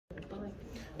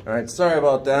All right, sorry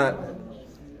about that.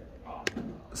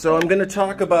 So I'm going to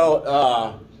talk about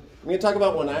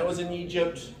when I was in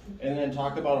Egypt, and then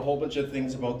talk about a whole bunch of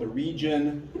things about the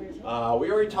region.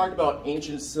 We already talked about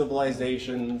ancient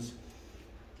civilizations,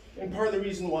 and part of the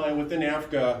reason why within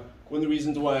Africa, one of the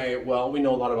reasons why, well, we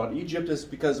know a lot about Egypt is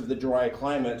because of the dry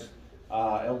climate.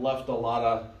 It left a lot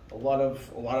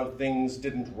of things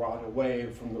didn't rot away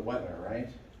from the weather, right?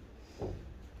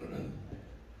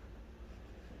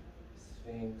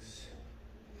 Sphinx.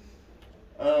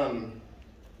 And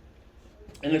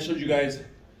I showed you guys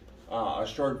a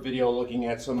short video looking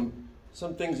at some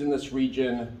things in this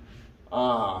region.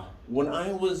 When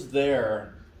I was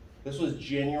there, this was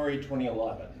January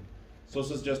 2011. So this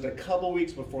was just a couple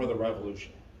weeks before the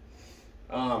revolution.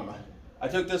 I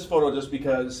took this photo just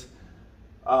because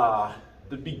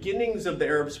the beginnings of the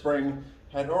Arab Spring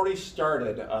had already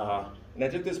started. And I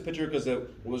took this picture because it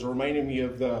was reminding me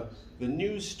of the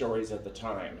news stories at the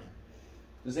time.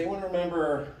 Does anyone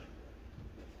remember,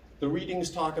 the readings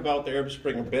talk about the Arab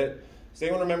Spring a bit. Does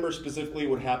anyone remember specifically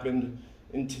what happened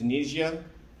in Tunisia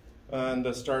on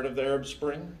the start of the Arab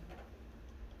Spring?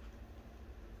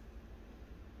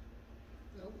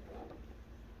 Nope.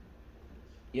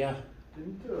 Yeah.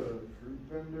 Didn't a fruit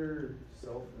vendor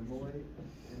self-immolate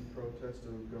in protest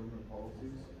of government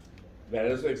policies? That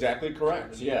is exactly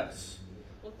correct, yes.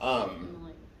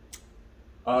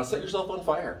 Set yourself on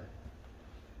fire.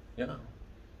 Yeah.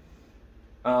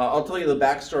 I'll tell you the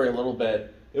backstory a little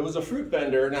bit. It was a fruit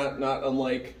vendor, not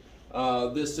unlike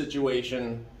this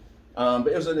situation, but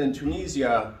it was in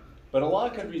Tunisia. But a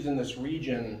lot of countries in this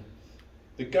region,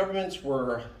 the governments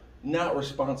were not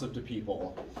responsive to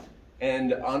people.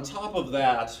 And on top of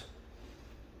that,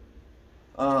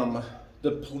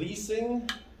 the policing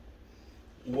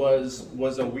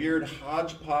was a weird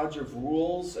hodgepodge of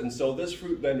rules. And so this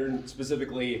fruit vendor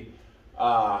specifically,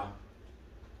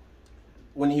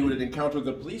 when he would encounter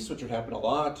the police, which would happen a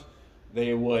lot,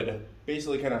 they would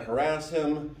basically kind of harass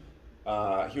him.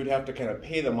 He would have to kind of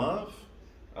pay them off.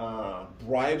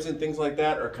 Bribes and things like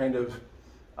that are kind of,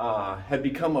 had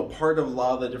become a part of a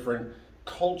lot of the different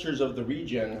cultures of the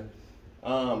region.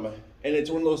 And it's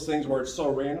one of those things where it's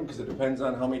so random because it depends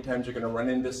on how many times you're going to run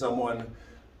into someone,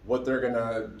 what they're going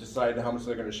to decide, how much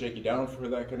they're going to shake you down for,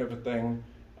 that kind of a thing.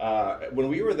 When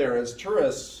we were there as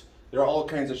tourists, there are all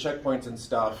kinds of checkpoints and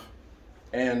stuff.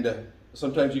 And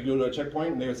sometimes you go to a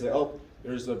checkpoint and they would say, oh,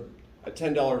 there's a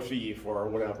 $10 fee for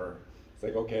whatever. It's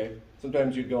like, okay.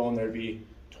 Sometimes you'd go and there'd be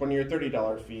 $20 or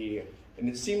 $30 fee. And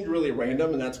it seemed really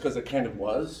random, and that's because it kind of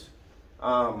was.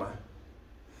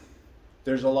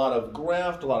 There's a lot of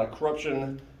graft, a lot of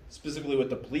corruption, specifically with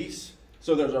the police.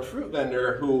 So there's a fruit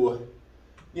vendor who,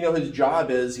 you know, his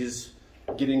job is he's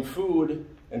getting food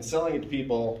and selling it to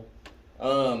people.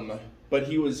 But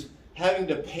he was having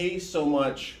to pay so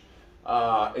much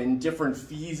in different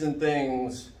fees and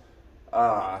things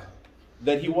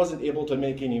that he wasn't able to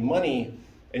make any money,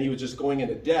 and he was just going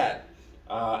into debt,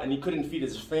 and he couldn't feed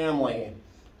his family,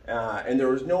 and there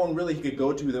was no one really he could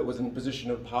go to that was in a position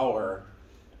of power,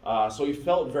 so he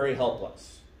felt very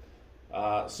helpless.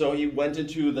 So he went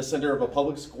into the center of a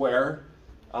public square,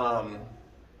 and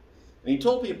he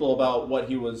told people about what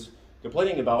he was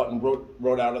complaining about and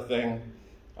wrote out a thing,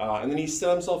 and then he set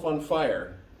himself on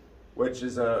fire, which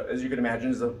is, as you can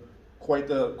imagine, is quite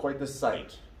the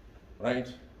sight, right?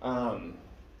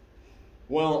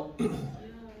 Well,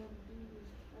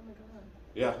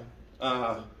 yeah.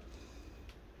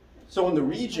 So in the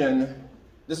region,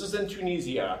 this was in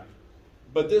Tunisia,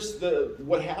 but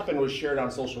what happened was shared on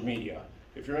social media.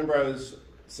 If you remember, I was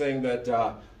saying that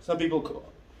some people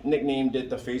nicknamed it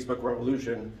the Facebook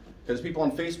Revolution because people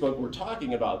on Facebook were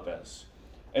talking about this,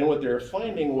 and what they were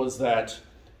finding was that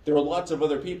there were lots of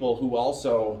other people who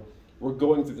also were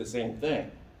going through the same thing.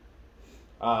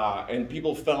 And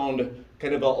people found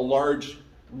kind of a large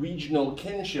regional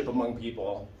kinship among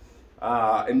people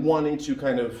and wanting to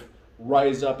kind of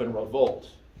rise up and revolt.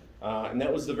 And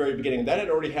that was the very beginning. That had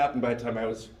already happened by the time I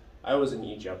was in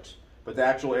Egypt. But the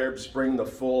actual Arab Spring, the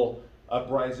full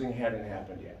uprising, hadn't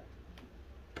happened yet.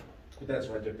 But that's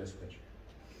where I took this picture.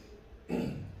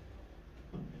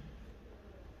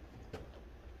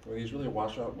 Well, these really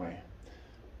wash out my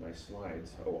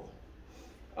slides. Oh.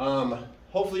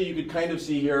 Hopefully you could kind of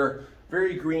see here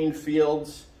very green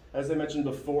fields. As I mentioned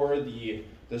before, the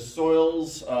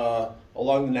soils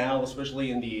along the Nile,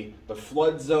 especially in the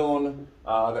flood zone,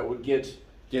 that would get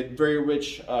very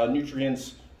rich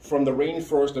nutrients from the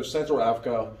rainforest of Central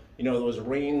Africa. You know, those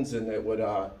rains, and it would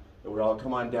all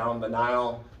come on down the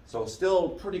Nile. So still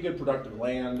pretty good productive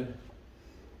land.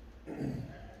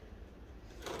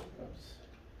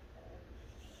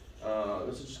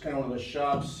 This is just kind of one of the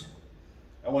shops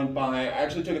I went by. I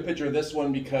actually took a picture of this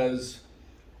one because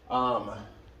it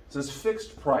says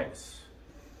fixed price.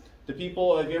 Have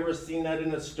you ever seen that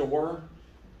in a store?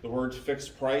 The word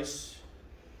fixed price?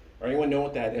 Or anyone know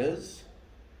what that is?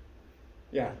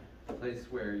 Yeah. A place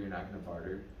where you're not going to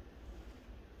barter.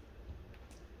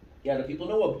 Yeah, do people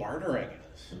know what bartering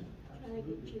is? Can I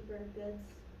get cheaper goods?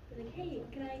 Like, hey,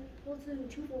 can I go to the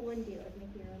 2-for-1 deal and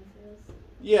make your own sales?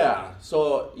 Yeah,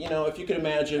 so, if you could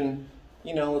imagine,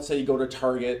 let's say you go to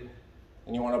Target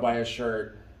and you want to buy a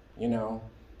shirt, and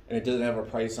it doesn't have a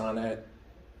price on it.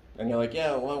 And you're like,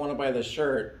 yeah, well, I want to buy this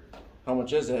shirt. How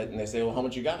much is it? And they say, well, how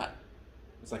much you got?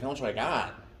 It's like, how much do I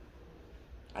got?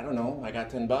 I don't know, I got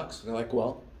 $10. They're like,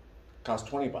 well, it costs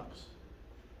 $20.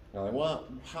 You're like, well,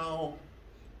 how?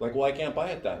 Like, well, I can't buy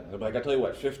it then. They're like, I tell you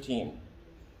what, 15,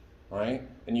 right?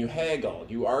 And you haggle,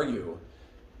 you argue.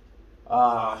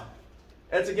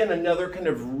 That's again another kind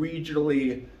of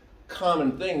regionally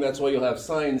common thing. That's why you'll have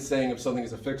signs saying if something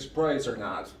is a fixed price or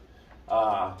not.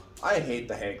 I hate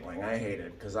the haggling. I hate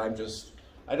it because I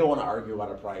don't want to argue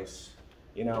about a price,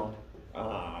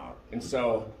 And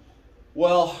so,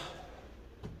 well,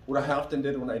 what I often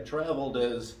did when I traveled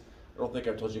is, I don't think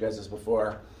I've told you guys this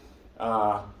before,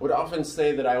 would often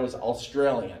say that I was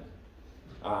Australian.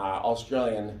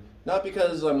 Australian, not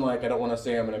because I'm like, I don't want to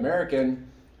say I'm an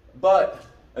American, but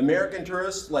American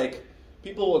tourists, like,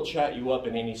 people will chat you up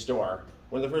in any store.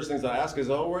 One of the first things I ask is,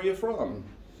 oh, where are you from?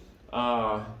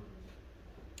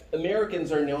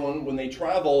 Americans are known, when they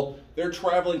travel, they're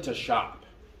traveling to shop,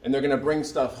 and they're going to bring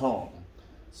stuff home.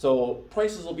 So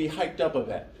prices will be hiked up a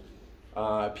bit.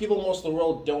 People most of the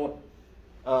world don't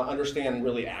understand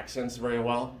really accents very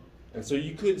well. And so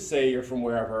you could say you're from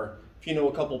wherever, if you know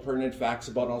a couple pertinent facts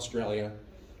about Australia.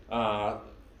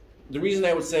 The reason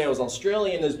I would say I was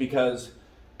Australian is because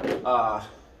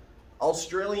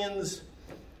Australians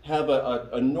have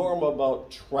a norm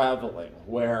about traveling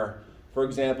where, for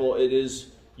example, it is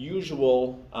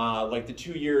usual, like the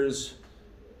 2 years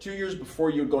before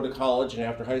you go to college and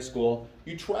after high school,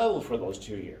 you travel for those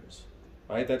 2 years,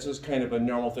 right? That's just kind of a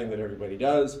normal thing that everybody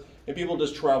does, and people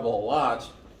just travel a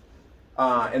lot,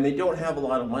 and they don't have a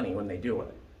lot of money when they do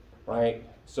it, right?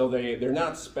 So they're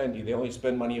not spendy, they only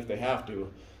spend money if they have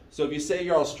to. So if you say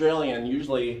you're Australian,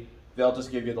 usually they'll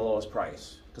just give you the lowest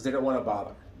price, because they don't want to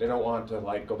bother. They don't want to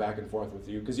like go back and forth with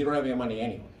you, because you don't have any money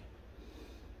anyway.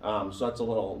 So that's a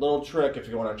little trick if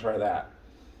you want to try that.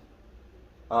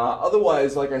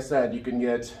 Otherwise, like I said, you can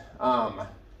get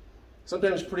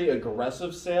sometimes pretty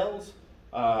aggressive sales.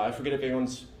 I forget if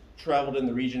anyone's traveled in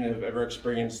the region and have ever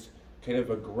experienced kind of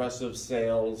aggressive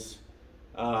sales.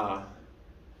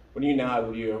 What do you nod?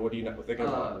 What do you think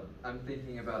about? I'm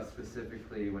thinking about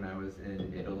specifically when I was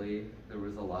in Italy. There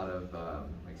was a lot of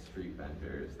like street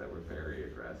vendors that were very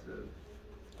aggressive.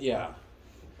 Yeah.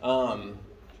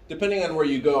 Depending on where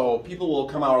you go, people will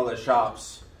come out of the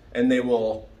shops and they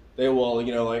will,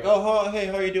 like, oh, hey,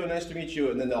 how are you doing? Nice to meet you.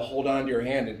 And then they'll hold on to your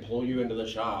hand and pull you into the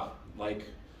shop, like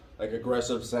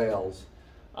aggressive sales.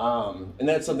 And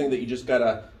that's something that you just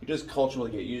culturally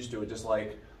get used to, just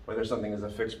like whether something is a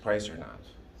fixed price or not.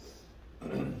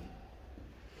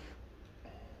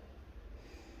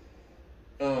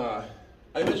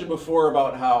 I mentioned before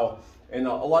about how in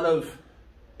a lot of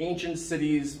ancient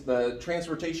cities, the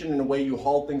transportation and the way you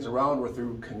hauled things around were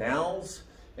through canals,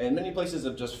 and many places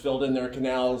have just filled in their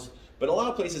canals, but a lot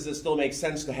of places it still makes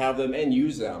sense to have them and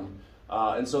use them.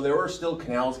 And so there were still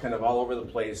canals kind of all over the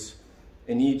place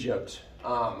in Egypt.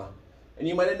 And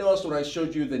you might have noticed when I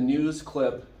showed you the news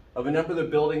clip of a number of the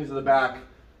buildings in the back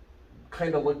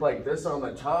kind of looked like this on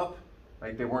the top,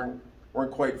 like they weren't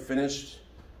quite finished.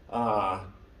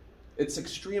 It's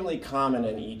extremely common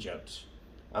in Egypt.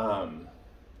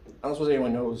 I don't suppose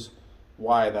anyone knows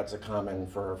why that's a common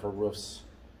for roofs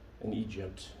in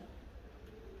Egypt.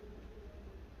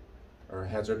 Or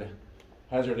hazard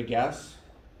a guess?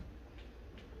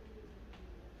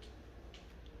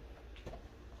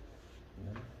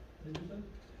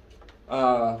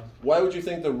 Why would you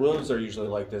think the roofs are usually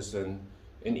like this in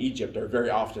Egypt, or very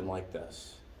often like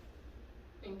this?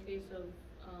 In case of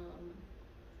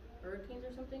hurricanes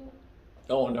or something?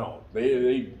 Oh no,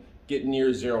 they get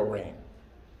near zero rain.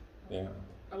 Yeah.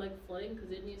 Or like flooding, because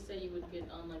didn't you say you would get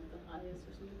on like the highest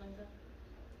or something like that?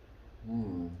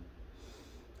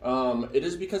 It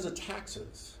is because of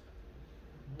taxes.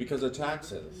 Because of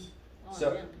taxes. Oh,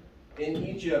 So yeah. in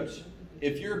Egypt,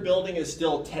 if your building is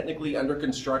still technically under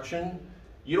construction,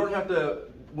 you don't have to,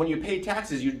 when you pay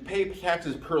taxes, you pay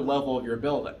taxes per level of your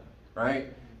building,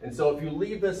 right? And so if you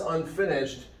leave this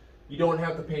unfinished, you don't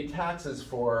have to pay taxes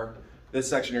for this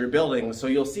section of your building. So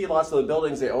you'll see lots of the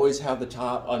buildings, they always have the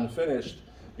top unfinished,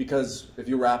 because if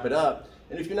you wrap it up,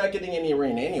 and if you're not getting any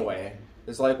rain anyway,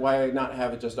 it's like, why not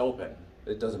have it just open?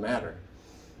 It doesn't matter.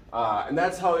 And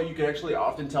that's how you can actually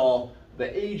often tell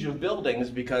the age of buildings,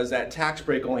 because that tax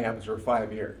break only happens for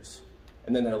 5 years.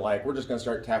 And then they're like, we're just gonna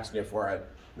start taxing you for it.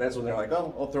 And that's when they're like,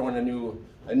 oh, I'll throw in a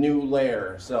new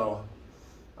layer. So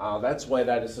that's why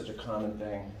that is such a common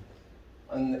thing.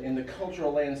 In the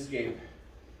cultural landscape,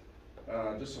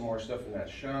 just some more stuff in that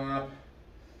shop.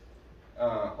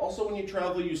 Also, when you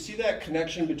travel, you see that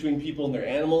connection between people and their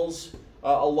animals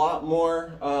a lot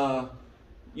more,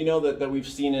 you know, that we've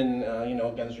seen in, you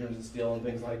know, Guns, Germs, and Steel and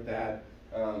things like that.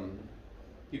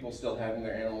 People still having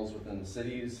their animals within the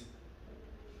cities.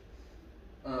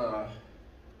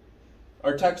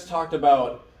 Our text talked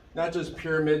about not just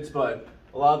pyramids, but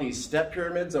a lot of these step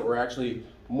pyramids that were actually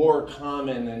more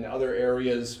common in other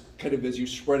areas, kind of as you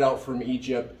spread out from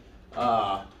Egypt.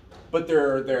 But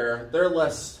they're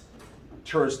less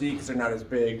touristy because they're not as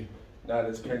big, not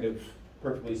as kind of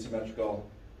perfectly symmetrical.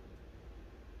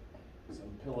 Some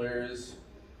pillars.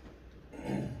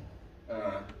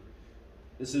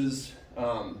 This is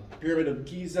Pyramid of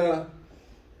Giza.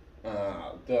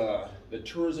 The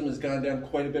tourism has gone down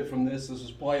quite a bit from this. This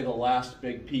is probably the last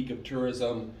big peak of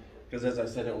tourism, because as I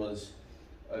said, it was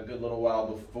a good little while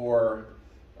before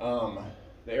the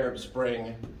Arab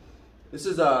Spring. This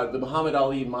is the Muhammad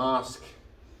Ali Mosque,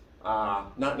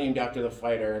 not named after the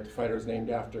fighter. The fighter is named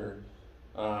after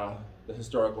the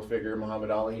historical figure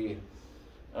Muhammad Ali.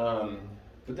 But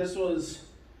this was,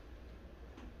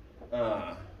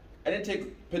 I didn't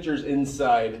take pictures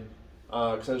inside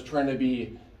because I was trying to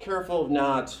be careful of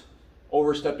not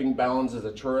overstepping bounds as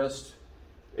a tourist.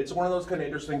 It's one of those kind of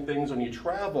interesting things when you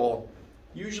travel.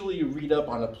 Usually you read up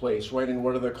on a place, right? And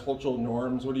what are the cultural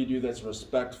norms? What do you do that's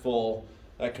respectful?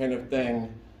 That kind of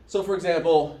thing. So for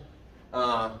example,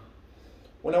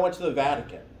 when I went to the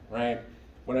Vatican, right?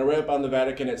 When I read up on the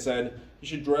Vatican, it said you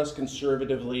should dress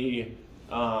conservatively,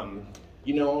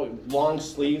 you know, long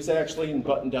sleeves actually and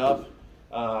buttoned up.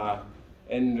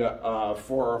 And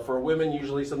for women,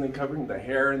 usually something covering the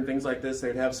hair and things like this.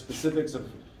 They'd have specifics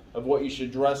of what you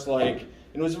should dress like.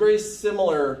 And it was very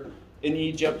similar in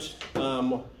Egypt.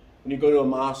 When you go to a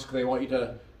mosque, they want you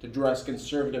to dress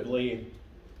conservatively.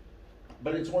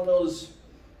 But it's one of those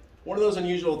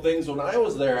unusual things. When I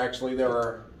was there, actually,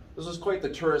 this was quite the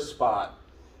tourist spot.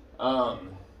 And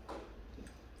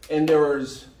there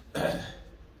was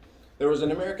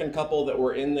an American couple that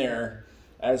were in there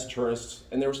as tourists,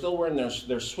 and they were still wearing their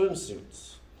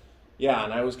swimsuits. Yeah,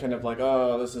 and I was kind of like,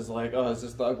 oh, is this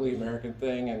the ugly American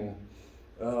thing? And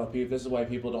this is why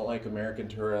people don't like American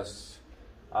tourists.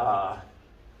 But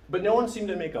no one seemed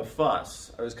to make a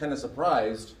fuss. I was kind of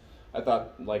surprised. I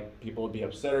thought like people would be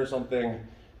upset or something.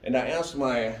 And I asked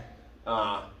my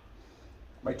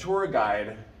tour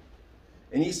guide,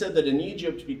 and he said that in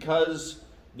Egypt, because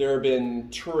there have been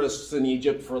tourists in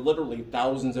Egypt for literally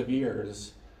thousands of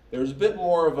years, there's a bit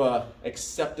more of a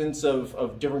acceptance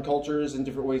of different cultures and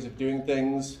different ways of doing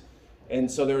things. And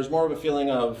so there was more of a feeling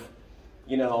of,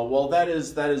 you know, well, that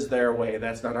is their way,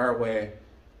 that's not our way,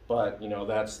 but, you know,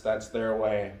 that's their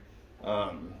way.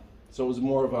 So it was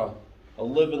more of a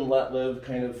live and let live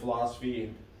kind of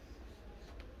philosophy.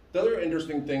 The other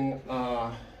interesting thing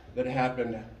that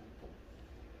happened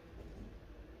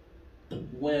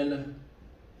when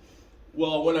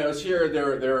I was here,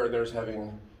 there's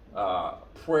having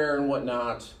prayer and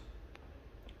whatnot.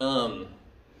 And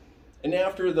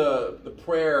after the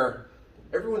prayer,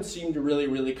 everyone seemed really,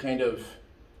 really kind of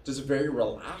just very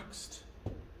relaxed,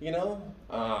 you know?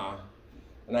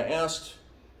 And I asked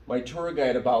my tour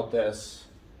guide about this,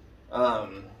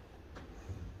 and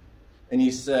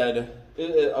he said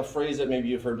a phrase that maybe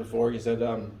you've heard before. He said,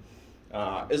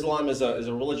 Islam is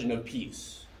a religion of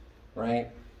peace, right?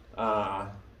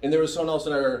 And there was someone else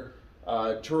in our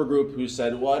tour group who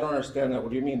said, well, I don't understand that. What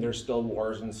do you mean there's still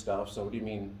wars and stuff? So what do you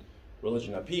mean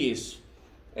religion of peace?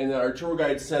 And our tour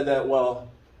guide said that, well,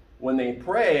 when they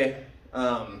pray,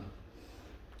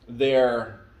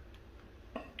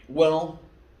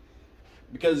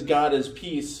 because God is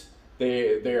peace,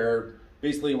 they're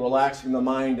basically relaxing the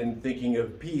mind and thinking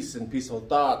of peace and peaceful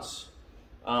thoughts.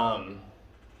 And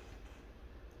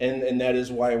that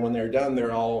is why when they're done,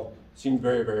 they're all seem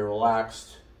very, very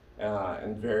relaxed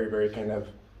and very, very kind of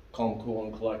calm, cool,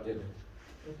 and collected.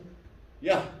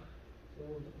 Yeah?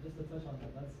 So just to touch on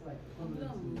that, that's like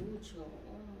equivalent to,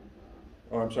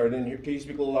 Oh, I'm sorry, I didn't hear. Can you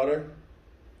speak a little louder?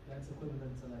 that's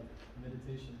equivalent to like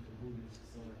meditation for Buddhists,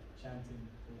 so like chanting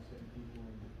for certain people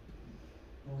and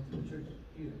going to the church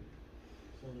either.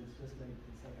 So it's just like,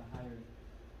 it's like a higher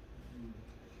view.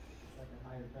 It's like a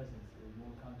higher presence. You're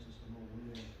more conscious, you're more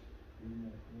aware, you're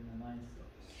in a mindset.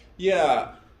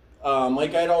 Yeah,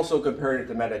 like I'd also compared it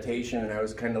to meditation, and I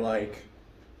was kind of like,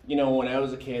 you know, when I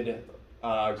was a kid,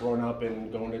 growing up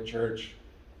and going to church,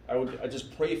 I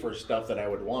just pray for stuff that I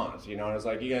would want, you know. And I was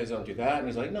like, you guys don't do that, and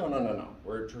he's like, no.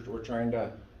 We're trying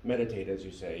to meditate, as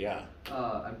you say. Yeah.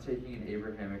 I'm taking an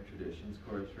Abrahamic traditions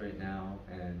course right now,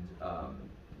 and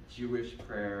Jewish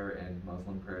prayer and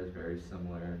Muslim prayer is very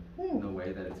similar in the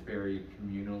way that it's very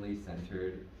communally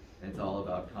centered, and it's all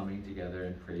about coming together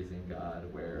and praising God,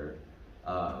 where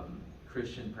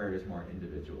Christian prayer is more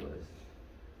individualist.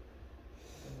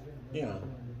 Yeah.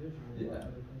 Yeah.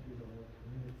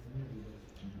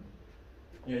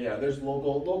 Yeah. There's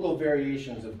local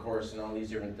variations, of course, and all these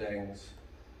different things.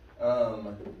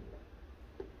 I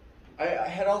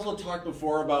had also talked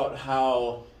before about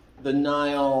how the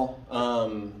Nile,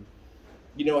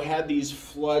 had these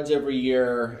floods every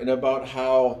year, and about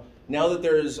how now that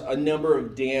there's a number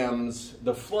of dams,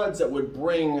 the floods that would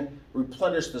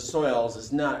replenish the soils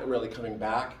is not really coming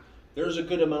back. There's a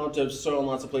good amount of soil in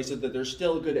lots of places, that there's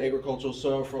still good agricultural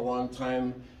soil for a long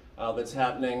time that's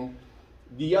happening.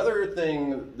 The other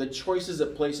thing, the choices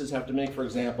that places have to make, for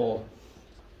example,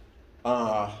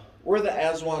 where the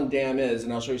Aswan Dam is,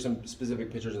 and I'll show you some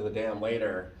specific pictures of the dam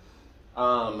later,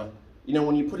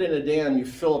 when you put in a dam, you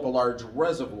fill up a large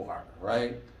reservoir,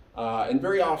 right? And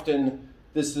very often,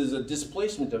 this is a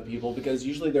displacement of people, because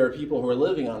usually there are people who are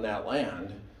living on that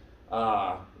land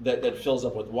that fills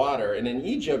up with water. And in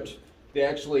Egypt, they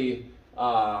actually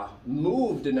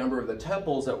moved a number of the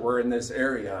temples that were in this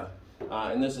area.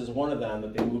 And this is one of them,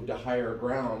 that they moved to higher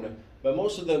ground. But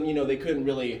most of them, they couldn't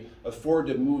really afford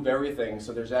to move everything.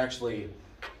 So there's actually,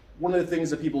 one of the things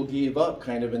that people gave up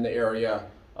kind of in the area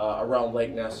around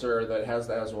Lake Nasser that has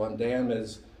the Aswan Dam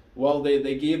is, well,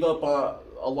 they gave up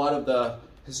a lot of the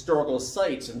historical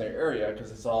sites in their area,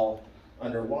 because it's all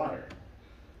underwater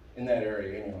in that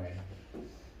area anyway.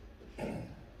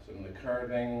 Some of the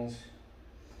carvings.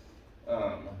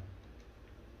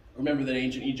 Remember that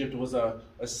ancient Egypt was a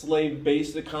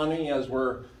slave-based economy, as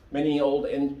were many old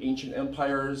ancient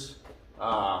empires.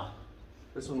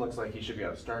 This one looks like he should be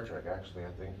out of Star Trek, actually.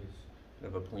 I think he's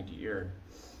kind of a pointy ear.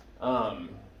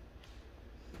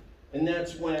 And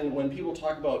that's when people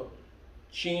talk about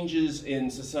changes in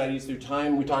societies through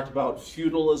time. We talked about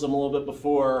feudalism a little bit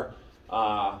before.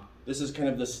 This is kind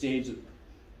of the stage that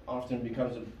often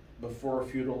becomes before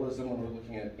feudalism when we're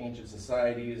looking at ancient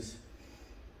societies.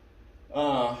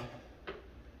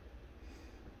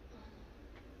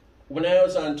 When I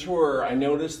was on tour, I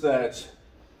noticed that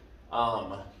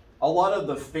a lot of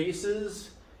the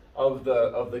faces of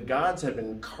the gods have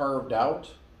been carved out.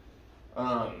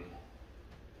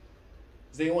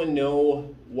 Does anyone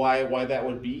know why that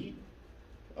would be?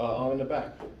 On the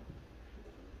back.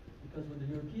 Because when the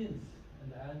Europeans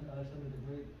and Alexander the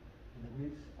Great and the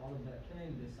Greeks, all of that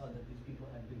came, they saw that these people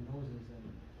had big noses, and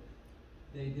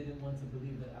they didn't want to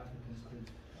believe that Africans could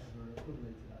ever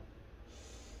equivalent to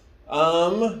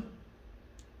that.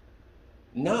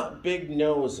 Not big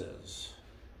noses.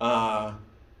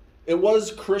 It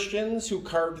was Christians who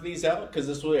carved these out, because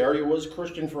this area was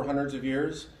Christian for hundreds of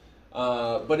years.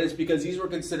 But it's because these were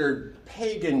considered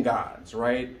pagan gods,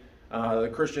 right? The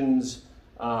Christians,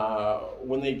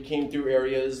 when they came through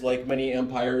areas, like many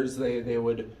empires, they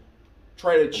would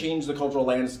try to change the cultural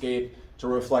landscape to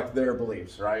reflect their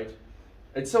beliefs, right?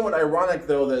 It's somewhat ironic,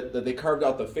 though, that they carved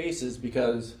out the faces,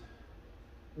 because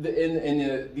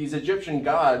in these Egyptian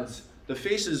gods, the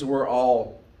faces were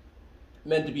all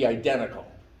meant to be identical,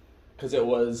 because it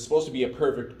was supposed to be a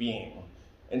perfect being.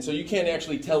 And so you can't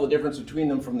actually tell the difference between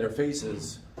them from their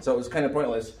faces. So it was kind of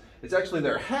pointless. It's actually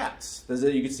their hats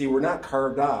that you can see were not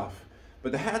carved off.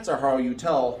 But the hats are how you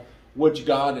tell which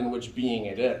god and which being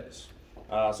it is.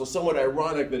 So somewhat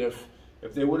ironic that if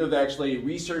they would have actually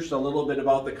researched a little bit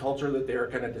about the culture that they were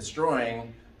kind of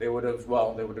destroying, they would have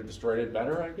destroyed it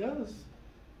better, I guess.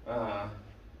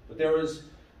 But there was,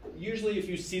 usually if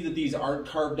you see that these aren't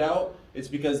carved out, it's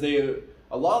because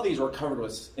a lot of these were covered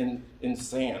in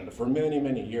sand for many,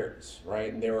 many years,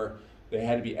 right? And they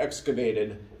had to be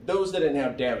excavated. Those didn't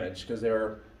have damage, because they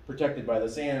were protected by the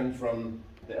sand from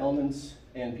the elements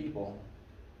and people.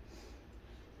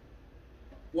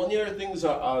 One of the other things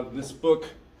this book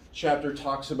chapter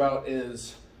talks about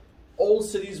is old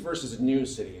cities versus new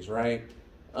cities, right?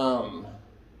 A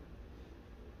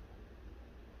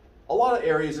lot of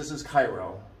areas, this is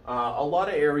Cairo, a lot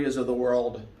of areas of the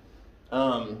world,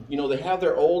 they have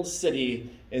their old city,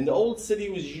 and the old city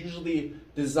was usually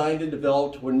designed and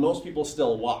developed when most people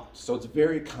still walked, so it's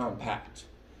very compact.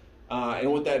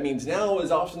 And what that means now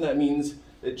is often that means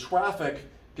that traffic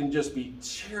can just be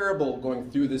terrible going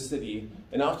through the city.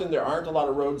 And often there aren't a lot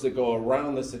of roads that go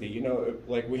around the city. You know,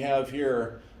 like we have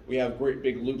here, we have great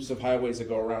big loops of highways that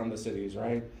go around the cities,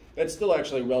 right? That's still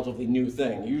actually a relatively new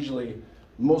thing. Usually,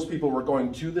 most people were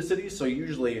going to the cities, so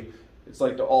usually it's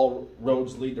like all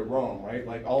roads lead to Rome, right?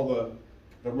 Like all the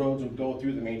roads would go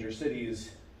through the major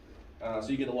cities, so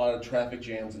you get a lot of traffic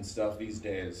jams and stuff these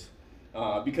days.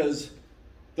 Because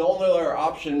the only other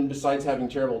option besides having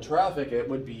terrible traffic, it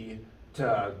would be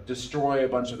to destroy a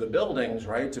bunch of the buildings,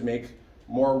 right? To make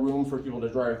more room for people to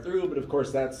drive through, but of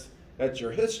course that's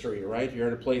your history, right? You're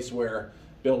in a place where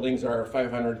buildings are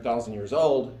 500,000 years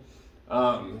old,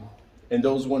 and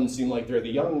those ones seem like they're the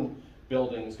young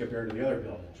buildings compared to the other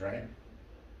buildings, right?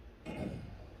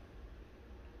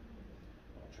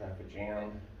 Traffic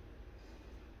jam.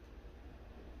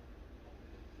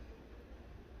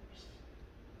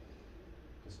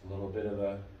 Just a little bit of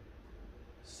the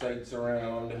sights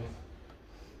around.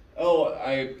 Oh,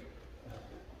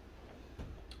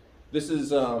 this is,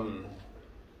 saw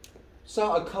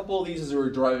a couple of these as we were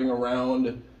driving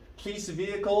around. Police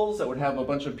vehicles that would have a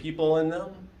bunch of people in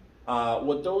them.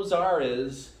 What those are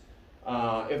is,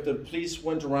 if the police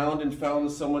went around and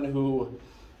found someone who,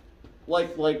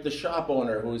 like the shop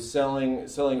owner who was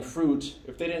selling fruit,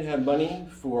 if they didn't have money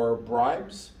for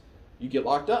bribes, you get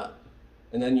locked up.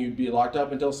 And then you'd be locked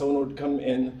up until someone would come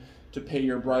in to pay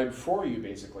your bribe for you,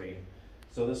 basically.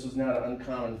 So this was not an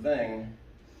uncommon thing.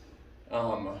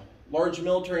 Large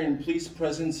military and police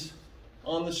presence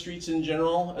on the streets in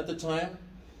general at the time.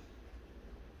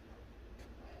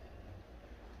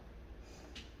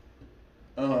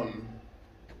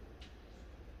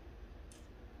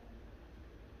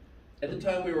 At the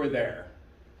time we were there,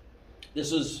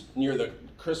 this was near the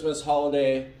Christmas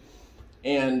holiday,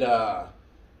 and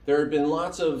there had been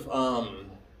lots of,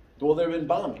 well, there have been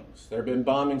bombings. There have been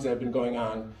bombings that have been going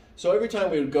on. So every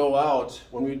time we would go out,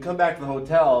 when we'd come back to the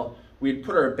hotel, we'd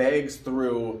put our bags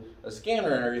through a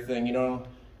scanner and everything, you know,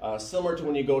 similar to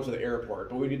when you go to the airport.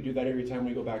 But we did do that every time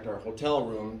we go back to our hotel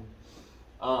room.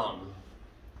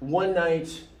 One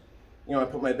night, you know, I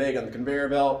put my bag on the conveyor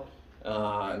belt,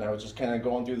 and I was just kind of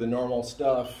going through the normal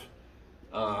stuff.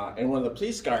 And one of the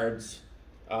police guards,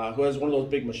 who has one of those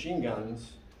big machine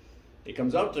guns, he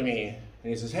comes up to me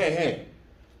and he says, hey,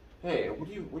 what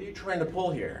are you trying to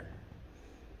pull here?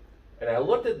 And I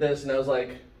looked at this and I was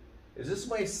like, is this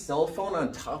my cell phone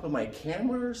on top of my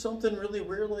camera or something really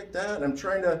weird like that? And I'm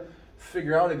trying to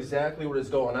figure out exactly what is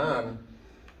going on.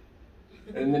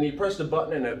 And then he pressed a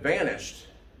button and it vanished.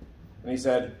 And he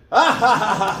said, ah, ha,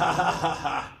 ha, ha, ha, ha,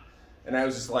 ha. And I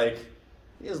was just like,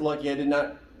 he is lucky I did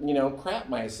not, you know, crap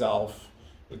myself.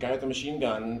 The guy with the machine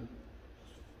gun.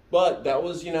 But that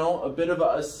was, you know, a bit of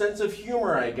a sense of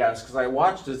humor, I guess, because I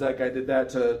watched as that guy did that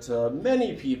to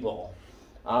many people.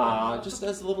 Just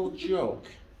as a little joke.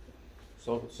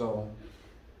 So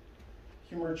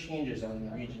humor changes on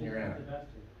the region you're at.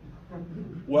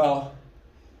 Well,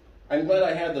 I'm glad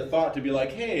I had the thought to be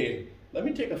like, hey, let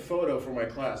me take a photo for my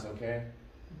class, okay?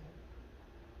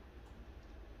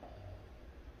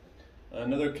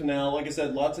 Another canal, like I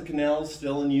said, lots of canals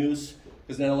still in use,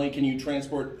 because not only can you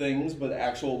transport things, but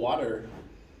actual water.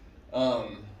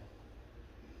 Oh,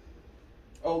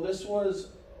 this was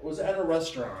at a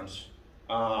restaurant.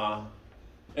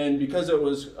 And because it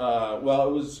was,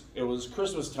 it was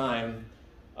Christmas time,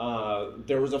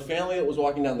 there was a family that was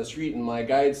walking down the street, and my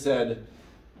guide said,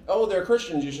 oh, they're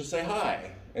Christians, you should say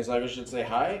hi. And so I should say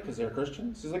hi because they're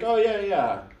Christians? He's like, oh,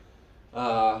 yeah.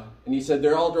 And he said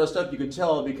they're all dressed up, you could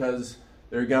tell, because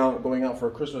they're going out for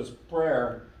a Christmas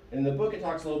prayer. In the book, it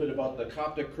talks a little bit about the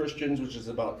Coptic Christians, which is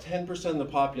about 10% of the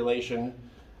population.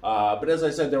 But as I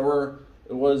said,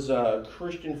 it was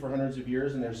Christian for hundreds of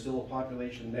years, and there's still a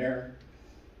population there.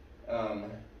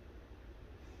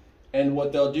 And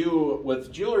what they'll do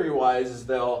with jewelry-wise is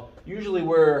they'll usually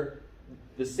wear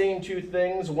the same two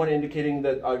things, one indicating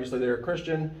that obviously they're a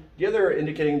Christian, the other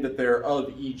indicating that they're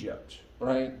of Egypt,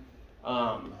 right?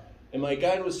 And my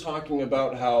guide was talking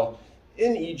about how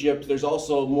in Egypt there's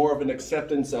also more of an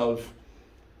acceptance of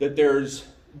that there's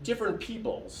different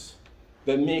peoples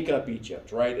that make up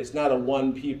Egypt, right? It's not a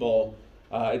one people,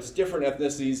 it's different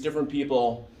ethnicities, different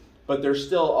people, but they're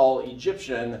still all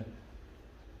Egyptian.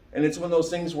 And it's one of those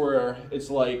things where it's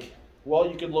like, well,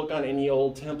 you could look on any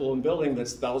old temple and building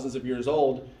that's thousands of years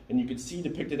old, and you could see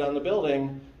depicted on the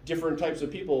building different types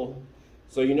of people.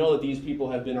 So you know that these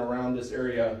people have been around this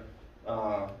area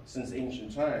since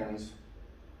ancient times.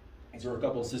 These were a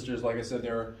couple of sisters, like I said,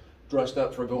 they were dressed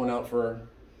up for going out for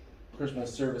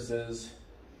Christmas services.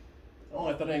 Oh,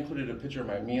 I thought I included a picture of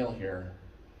my meal here.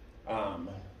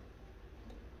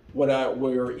 What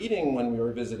we were eating when we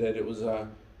were visited, it was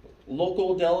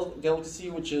local delicacy,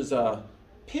 which is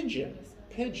pigeon.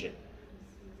 Pigeon.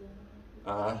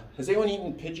 Has anyone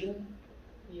eaten pigeon?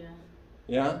 Yeah.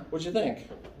 Yeah? What'd you think?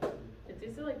 It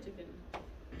tasted like chicken.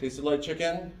 Tasted like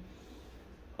chicken?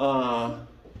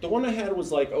 The one I had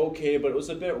was like okay, but it was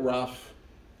a bit rough.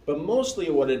 But mostly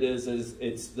what it is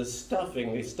it's the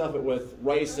stuffing. They stuff it with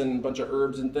rice and a bunch of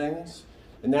herbs and things.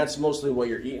 And that's mostly what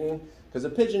you're eating. Because a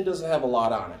pigeon doesn't have a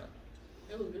lot on it.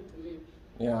 It was good to me.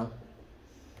 Yeah.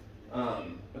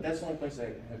 But that's the only place I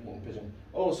have eaten pigeon.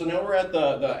 Oh, so now we're at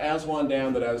the Aswan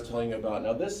Dam that I was telling you about.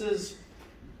 Now this is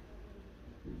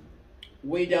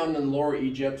way down in Lower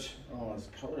Egypt. Oh, this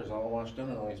color is all washed out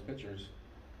in all these pictures.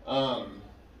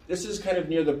 This is kind of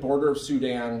near the border of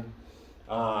Sudan.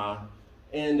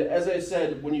 And as I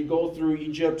said, when you go through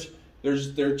Egypt, there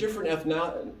are different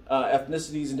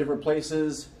ethnicities in different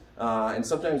places, and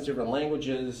sometimes different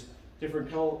languages, different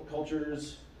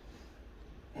cultures.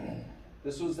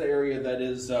 This was the area that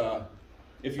is,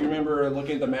 if you remember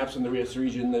looking at the maps in the Rias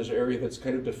region, there's an area that's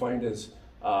kind of defined as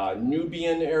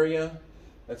Nubian area.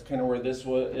 That's kind of where this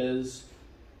is.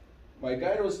 My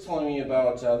guide was telling me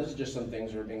about, this is just some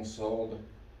things that are being sold.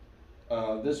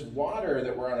 This water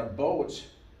that we're on a boat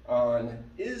on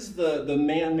is the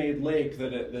man-made lake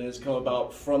that has come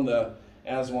about from the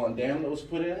Aswan Dam that was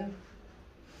put in.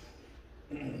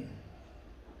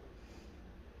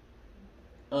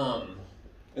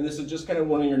 And this is just kind of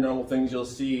one of your normal things you'll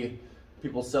see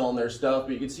people selling their stuff,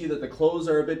 but you can see that the clothes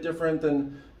are a bit different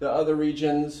than the other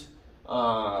regions.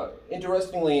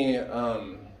 Interestingly,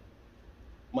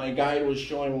 my guide was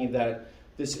showing me that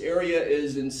this area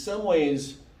is in some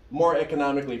ways more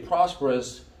economically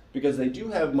prosperous because they do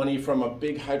have money from a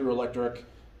big hydroelectric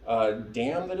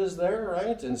dam that is there,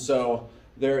 right? And so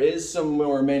there is some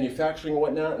more manufacturing and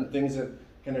whatnot and things that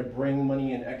kind of bring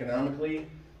money in economically.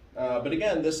 But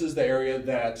again, this is the area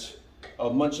that a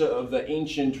bunch of the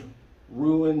ancient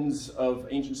ruins of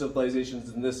ancient civilizations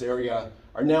in this area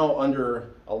are now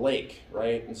under a lake,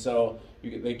 right? And so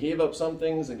they gave up some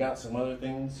things and got some other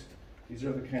things. These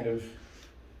are the kind of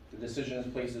the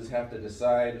decisions places have to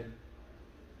decide.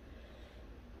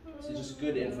 So just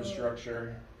good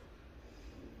infrastructure.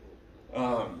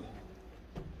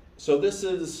 So this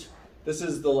is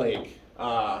the lake.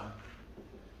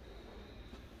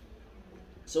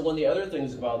 So one of the other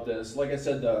things about this, like I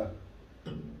said,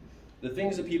 the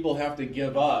things that people have to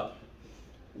give up,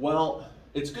 well,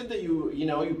 it's good that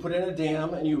you put in a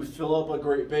dam and you fill up a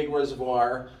great big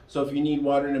reservoir, so if you need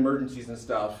water in emergencies and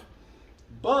stuff.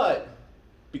 But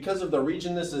because of the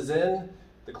region this is in,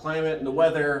 the climate and the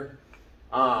weather,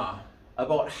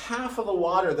 about half of the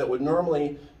water that would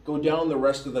normally go down the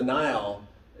rest of the Nile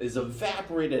is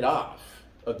evaporated off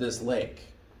of this lake,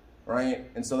 right?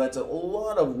 And so that's a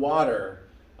lot of water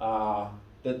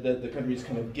that the country's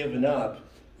kind of given up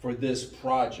for this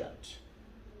project.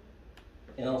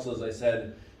 And also, as I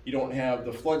said, you don't have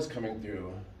the floods coming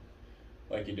through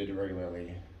like you did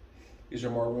regularly. These are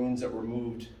more ruins that were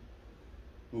moved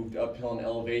uphill in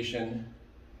elevation.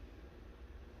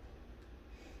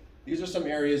 These are some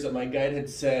areas that my guide had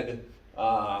said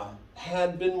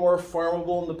had been more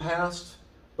farmable in the past,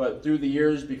 but through the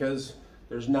years, because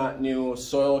there's not new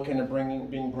soil kind of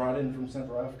being brought in from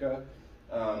Central Africa,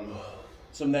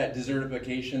 some of that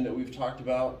desertification that we've talked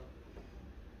about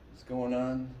is going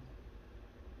on.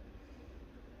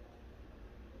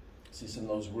 See some of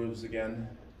those roofs again.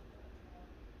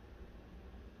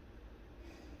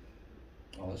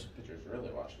 Oh, this picture's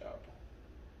really washed out.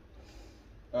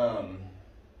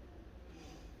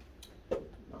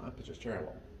 No, that picture's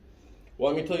terrible.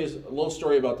 Well, let me tell you a little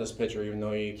story about this picture, even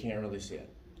though you can't really see it.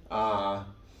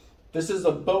 This is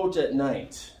a boat at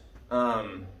night.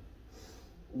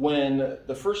 When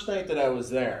the first night that I was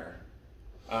there,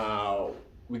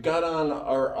 we got on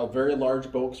a very large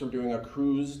boat because we're doing a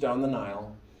cruise down the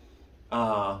Nile.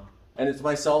 And it's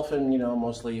myself and,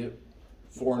 mostly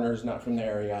foreigners not from the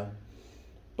area.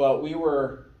 But we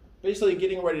were basically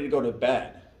getting ready to go to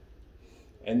bed.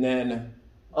 And then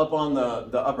up on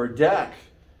the upper deck,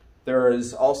 there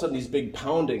is all of a sudden these big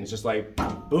poundings, just like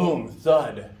boom,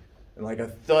 thud, and like a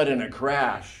thud and a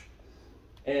crash.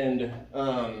 And,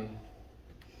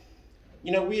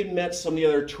 we had met some of the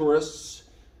other tourists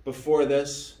before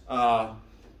this,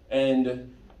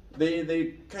 and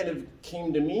they kind of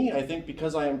came to me, I think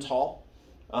because I am tall,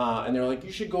 and they're like,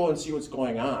 you should go and see what's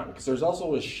going on, because there's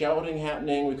also a shouting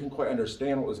happening. We couldn't quite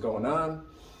understand what was going on.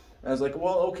 And I was like,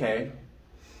 well, okay.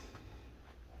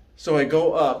 So I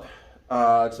go up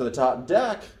to the top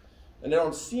deck, and I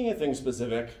don't see anything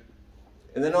specific.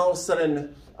 And then all of a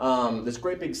sudden, this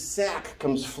great big sack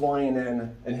comes flying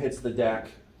in and hits the deck.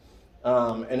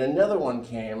 And another one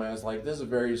came, and I was like, this is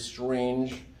very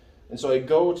strange. And so I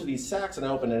go to these sacks and I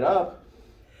open it up,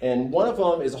 and one of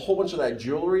them is a whole bunch of that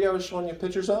jewelry I was showing you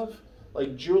pictures of.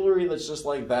 Like jewelry that's just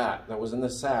like that was in the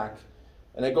sack.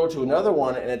 And I go to another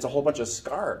one, and it's a whole bunch of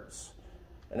scarves.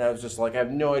 And I was just like, I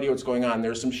have no idea what's going on.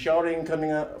 There's some shouting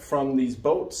coming up from these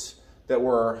boats that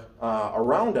were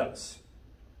around us.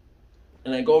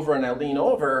 And I go over and I lean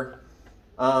over,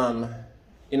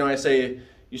 you know, I say,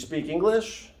 you speak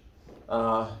English?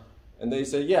 And they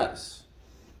say, yes.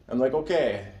 I'm like,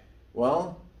 okay,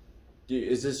 well,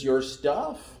 is this your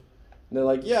stuff? And they're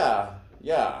like, yeah.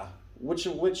 Which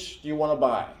do you want to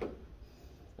buy?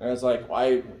 And I was like,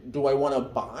 do I want to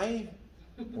buy?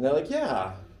 And they're like,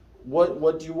 yeah.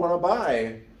 What do you want to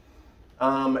buy?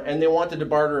 And they wanted to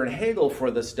barter and haggle for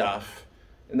the stuff.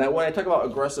 And that when I talk about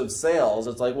aggressive sales,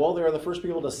 it's like, well, they were the first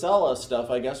people to sell us stuff,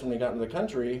 I guess, when we got into the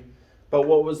country. But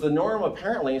what was the norm,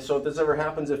 apparently, so if this ever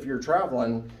happens if you're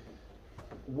traveling,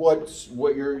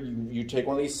 you take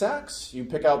one of these sacks, you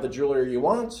pick out the jewelry you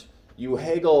want, you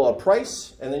haggle a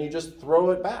price, and then you just throw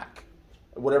it back.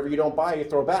 Whatever you don't buy, you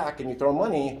throw back, and you throw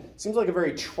money. Seems like a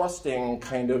very trusting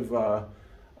kind of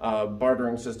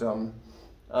bartering system.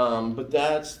 But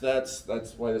that's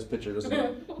why this picture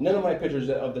doesn't. None of my pictures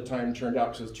of the time turned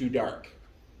out because it was too dark.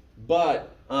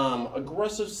 But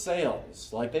aggressive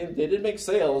sales, like they did make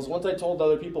sales. Once I told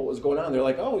other people what was going on, they're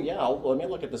like, oh yeah, let me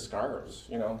look at the scarves,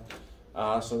 you know.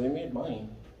 So they made money.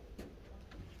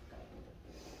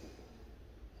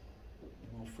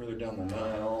 A little further down the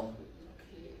Nile.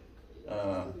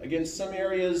 Again, some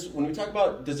areas, when we talk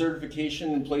about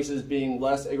desertification and places being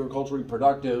less agriculturally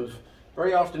productive,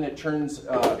 very often it turns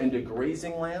into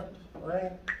grazing land,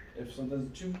 right? If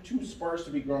something's too sparse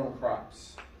to be grown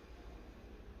crops.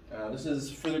 This is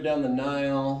further down the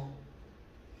Nile.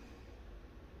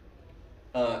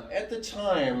 At the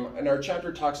time, and our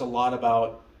chapter talks a lot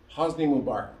about Hosni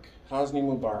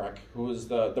Mubarak, who was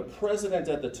the president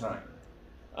at the time.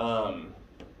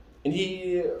 And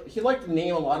he liked to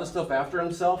name a lot of stuff after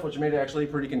himself, which made it actually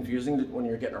pretty confusing when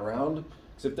you're getting around.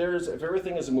 Because if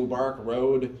everything is a Mubarak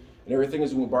road, and everything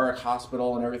is a Mubarak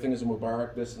hospital, and everything is a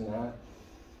Mubarak this and that.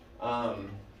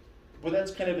 But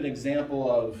that's kind of an example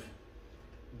of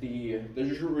the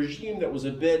regime that was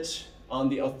a bit on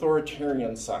the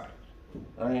authoritarian side,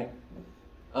 right?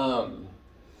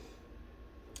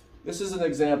 This is an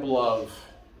example of,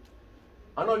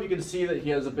 I don't know if you can see that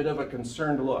he has a bit of a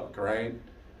concerned look, right?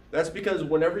 That's because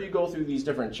whenever you go through these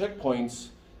different checkpoints,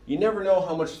 you never know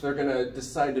how much they're gonna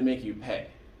decide to make you pay,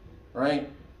 right?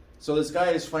 So this guy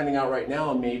is finding out right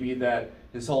now maybe that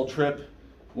his whole trip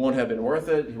won't have been worth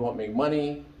it, he won't make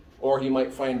money, or he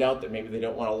might find out that maybe they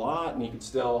don't want a lot and he could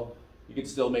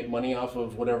still make money off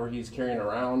of whatever he's carrying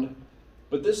around.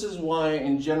 But this is why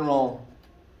in general,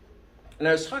 and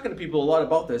I was talking to people a lot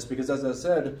about this because as I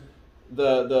said,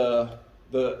 the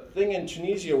thing in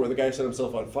Tunisia where the guy set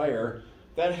himself on fire,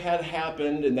 that had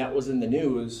happened and that was in the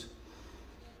news.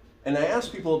 And I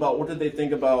asked people about what did they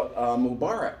think about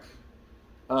Mubarak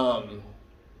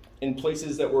in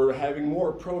places that were having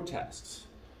more protests.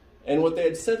 And what they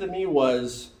had said to me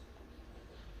was,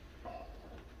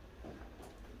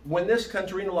 when this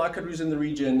country and a lot of countries in the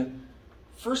region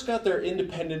first got their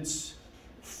independence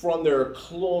from their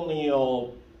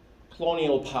colonial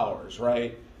powers,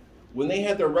 right? When they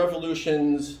had their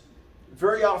revolutions,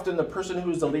 very often the person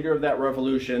who was the leader of that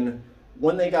revolution,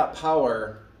 when they got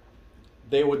power,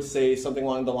 they would say something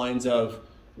along the lines of,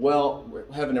 well, we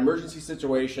have an emergency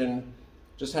situation,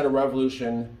 just had a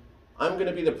revolution, I'm going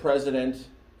to be the president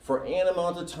for an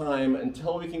amount of time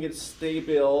until we can get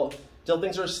stable, until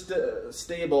things are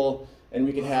stable and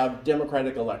we can have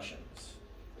democratic elections,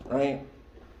 right?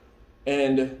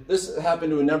 And this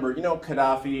happened to a number, you know,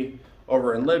 Gaddafi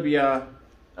over in Libya,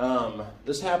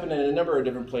 this happened in a number of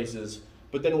different places.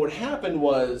 But then what happened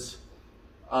was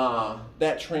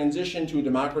that transition to a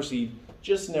democracy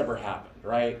just never happened,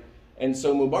 right? And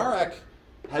so Mubarak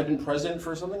had been president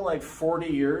for something like 40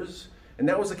 years. And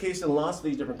that was the case in lots of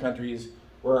these different countries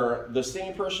where the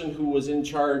same person who was in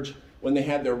charge when they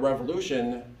had their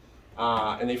revolution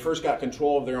and they first got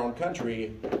control of their own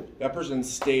country, that person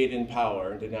stayed in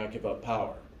power and did not give up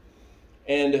power.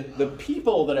 And the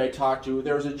people that I talked to,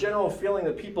 there was a general feeling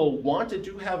that people wanted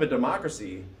to have a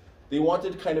democracy. They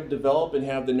wanted to kind of develop and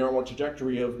have the normal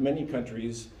trajectory of many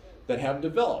countries that have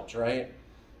developed, right?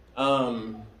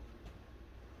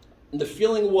 The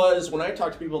feeling was, when I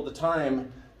talked to people at the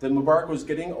time, that Mubarak was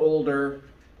getting older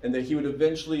and that he would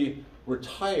eventually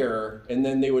retire and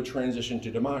then they would transition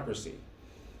to democracy.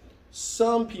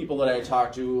 Some people that I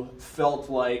talked to felt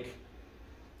like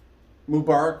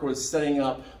Mubarak was setting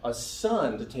up a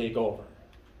son to take over.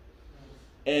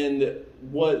 And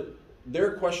what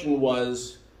their question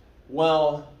was,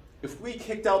 well, if we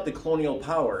kicked out the colonial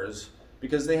powers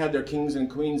because they had their kings and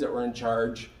queens that were in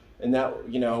charge, and that,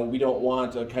 you know, we don't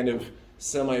want a kind of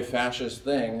semi-fascist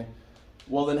thing,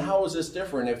 well, then how is this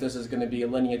different if this is going to be a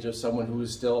lineage of someone who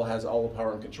still has all the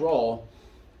power and control?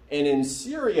 And in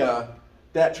Syria,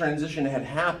 that transition had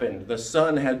happened. The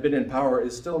son had been in power,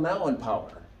 is still now in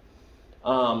power.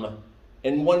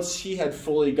 And once he had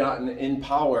fully gotten in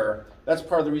power, that's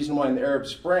part of the reason why in the Arab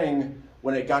Spring,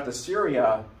 when it got to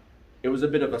Syria, it was a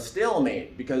bit of a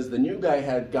stalemate, because the new guy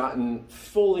had gotten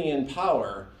fully in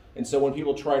power. And so when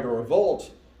people tried to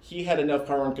revolt, he had enough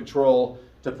power and control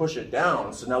to push it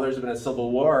down. So now there's been a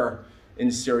civil war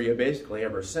in Syria basically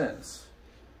ever since.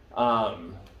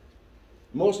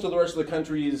 Most of the rest of the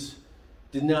countries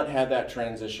did not have that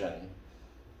transition.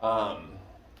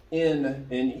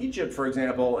 In Egypt, for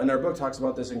example, and our book talks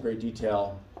about this in great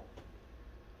detail,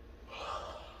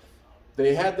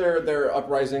 they had their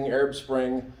uprising, Arab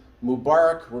Spring.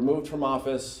 Mubarak removed from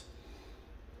office.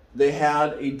 They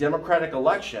had a democratic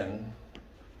election,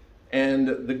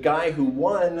 and the guy who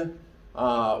won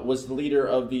was the leader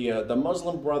of the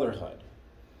Muslim Brotherhood.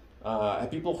 Have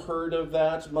people heard of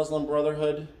that Muslim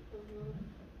Brotherhood?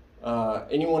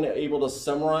 Anyone able to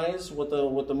summarize what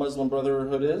the Muslim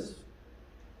Brotherhood is?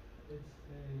 It's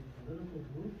a political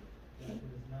group that is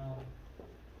now,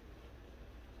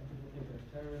 some people think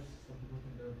they're terrorists, some people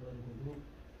think they're a political group.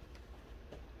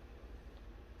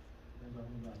 Depends on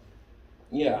who's not.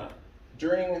 Yeah,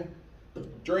 during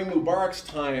Mubarak's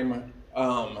time,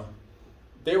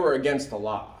 they were against the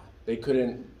law. They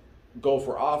couldn't go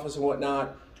for office and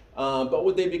whatnot. But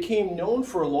what they became known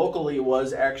for locally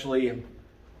was actually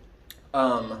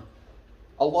a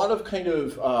lot of kind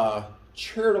of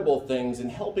charitable things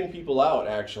and helping people out,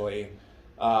 actually.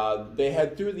 They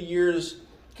had, through the years,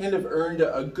 kind of earned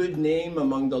a good name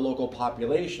among the local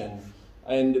population.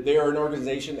 And they are an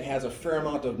organization that has a fair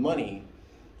amount of money.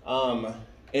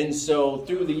 And so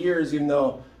through the years, even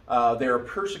though they were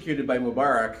persecuted by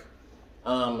Mubarak,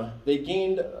 they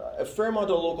gained a fair amount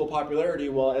of local popularity.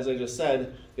 Well, as I just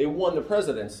said, they won the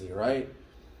presidency, right?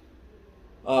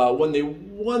 When they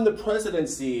won the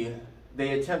presidency,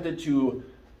 they attempted to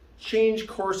change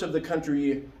course of the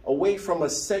country away from a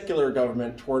secular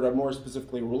government toward a more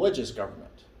specifically religious government.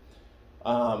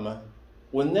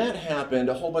 When that happened,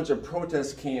 a whole bunch of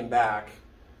protests came back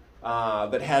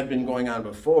that had been going on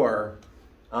before,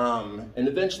 and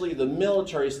eventually the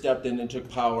military stepped in and took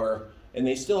power, and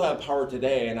they still have power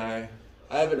today, and I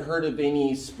haven't heard of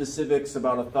any specifics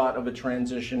about a thought of a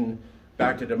transition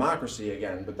back to democracy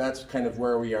again, but that's kind of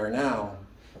where we are now.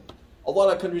 A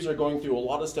lot of countries are going through a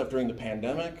lot of stuff during the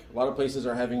pandemic. A lot of places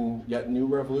are having yet new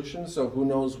revolutions, so who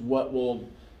knows what will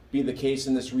be the case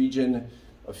in this region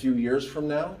a few years from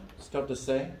now. It's tough to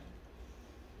say.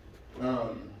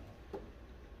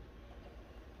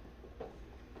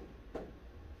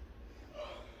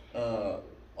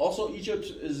 Also, Egypt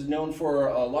is known for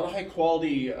a lot of high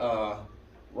quality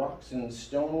rocks and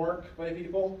stonework by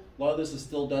people. A lot of this is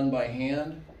still done by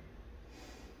hand.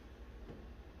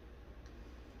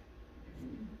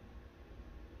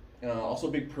 Also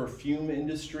big perfume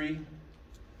industry.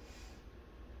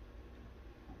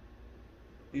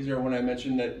 These are when I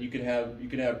mentioned that you could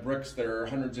have bricks that are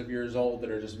hundreds of years old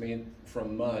that are just made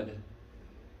from mud.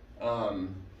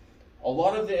 A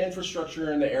lot of the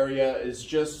infrastructure in the area is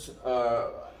just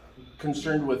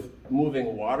concerned with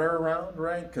moving water around,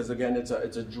 right? Because again, it's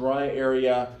a dry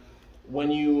area.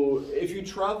 If you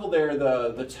travel there,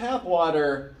 the tap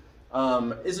water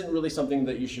isn't really something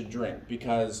that you should drink,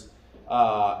 because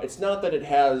it's not that it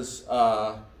has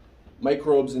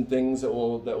microbes and things that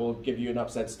will give you an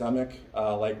upset stomach,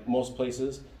 like most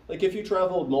places. Like if you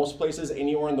travel most places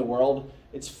anywhere in the world,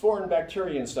 it's foreign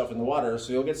bacteria and stuff in the water,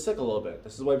 so you'll get sick a little bit.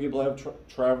 This is why people have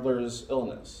traveler's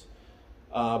illness.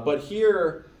 But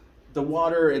here, the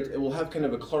water, it will have kind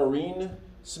of a chlorine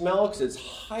smell because it's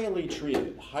highly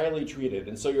treated.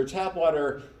 And so your tap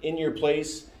water in your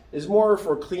place is more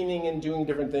for cleaning and doing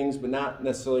different things, but not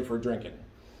necessarily for drinking.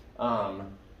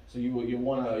 So you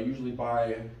want to usually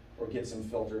buy or get some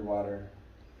filtered water.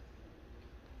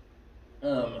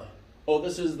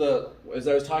 This is as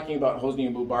I was talking about Hosni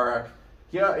Mubarak,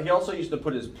 he also used to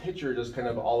put his picture just kind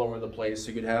of all over the place,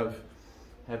 so you could have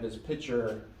his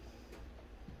picture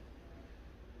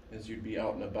as you'd be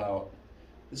out and about.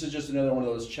 This is just another one of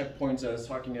those checkpoints I was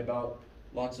talking about.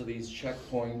 Lots of these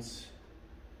checkpoints.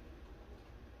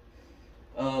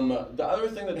 The other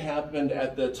thing that happened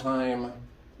at the time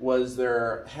was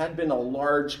there had been a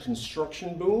large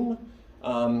construction boom,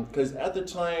 because at the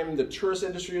time the tourist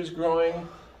industry was growing,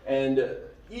 and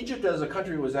Egypt as a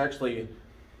country was actually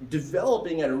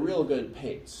developing at a real good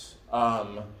pace.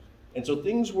 And so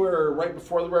things were, right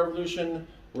before the revolution,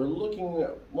 were looking,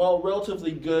 well,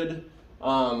 relatively good.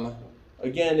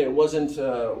 Again, it wasn't,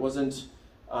 it was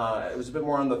a bit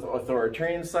more on the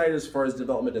authoritarian side as far as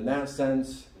development in that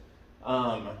sense.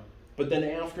 But then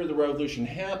after the revolution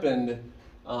happened,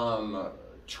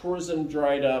 tourism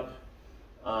dried up,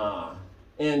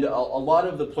 and a lot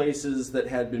of the places that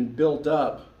had been built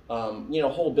up,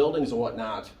 whole buildings and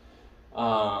whatnot,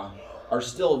 are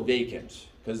still vacant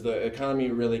because the economy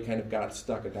really kind of got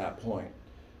stuck at that point.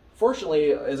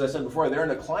 Fortunately, as I said before, they're in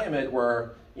a climate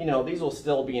where, these will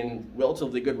still be in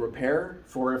relatively good repair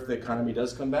for if the economy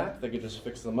does come back, they could just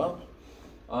fix them up.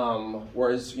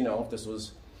 Whereas, if this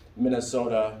was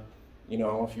Minnesota,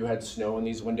 if you had snow in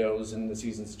these windows and the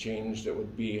seasons changed, it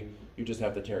would be, you just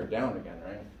have to tear it down again,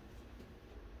 right?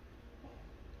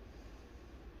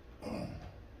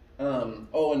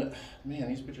 Oh, and man,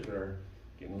 these pictures are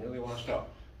getting really washed out.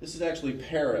 This is actually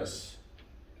Paris,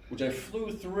 which I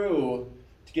flew through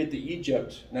to get to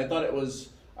Egypt, and I thought it was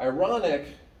ironic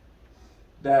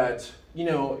that,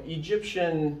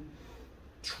 Egyptian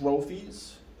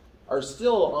trophies are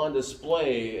still on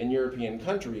display in European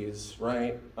countries,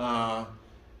 right?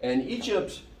 And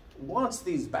Egypt wants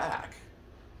these back,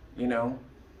 and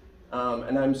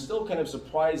I'm still kind of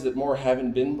surprised that more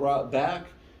haven't been brought back,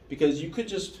 because you could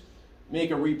just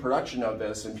make a reproduction of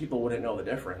this and people wouldn't know the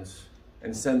difference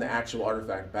and send the actual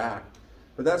artifact back.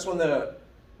 But that's one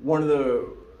of the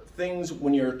things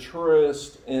when you're a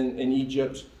tourist in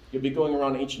Egypt, you'll be going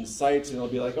around ancient sites and it'll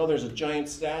be like, oh, there's a giant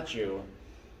statue. And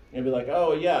you'll be like,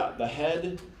 oh yeah, the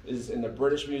head is in the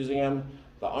British Museum,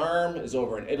 the arm is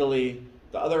over in Italy,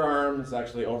 the other arm is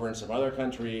actually over in some other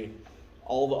country.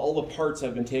 All the parts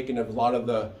have been taken of a lot of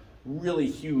the really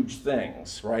huge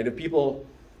things, right?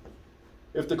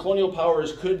 If the colonial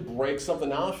powers could break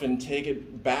something off and take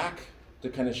it back to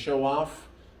kind of show off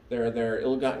their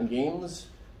ill-gotten gains,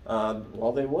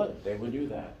 well, they would do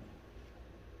that.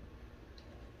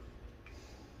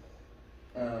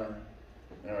 All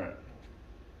right.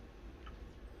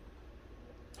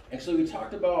 Actually, we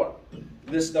talked about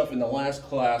this stuff in the last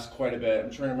class quite a bit.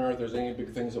 I'm trying to remember if there's any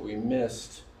big things that we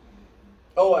missed.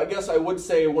 Oh, I guess I would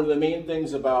say one of the main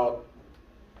things about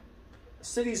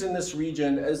cities in this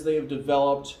region as they have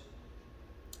developed,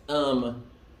 you'll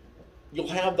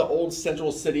have the old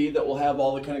central city that will have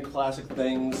all the kind of classic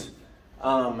things,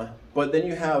 but then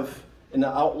you have an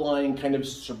outlying kind of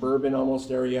suburban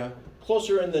almost area,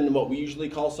 closer in than what we usually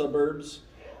call suburbs,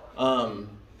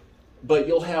 but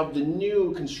you'll have the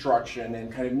new construction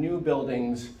and kind of new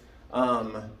buildings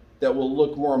that will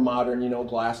look more modern,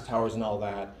 glass towers and all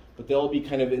that, but they'll be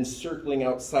kind of encircling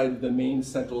outside of the main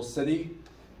central city.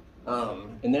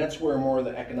 And that's where more of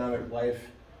the economic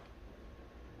life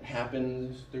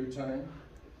happens through time.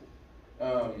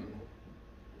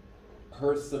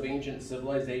 Hearths of ancient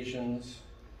civilizations,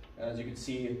 as you can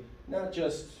see, not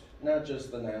just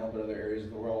the Nile, but other areas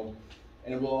of the world.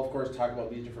 And we'll, of course, talk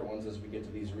about these different ones as we get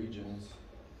to these regions.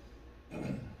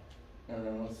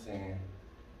 Let's see. I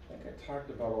think I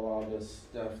talked about a lot of this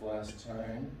stuff last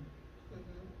time.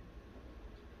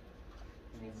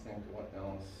 Let me think what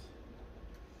else.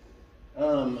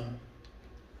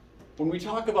 When we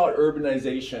talk about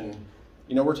urbanization,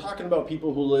 we're talking about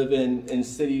people who live in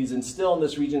cities, and still in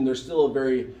this region, there's still a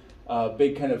very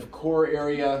big kind of core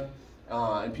area,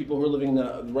 and people who are living in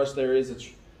the rest of the areas, it's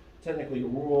technically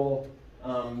rural.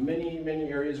 Many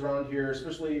areas around here,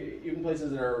 especially even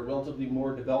places that are relatively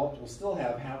more developed, will still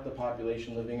have half the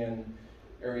population living in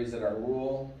areas that are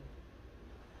rural.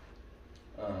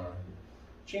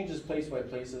 Changes place by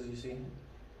place, as you see.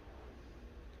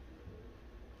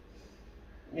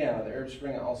 Yeah, the Arab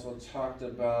Spring also talked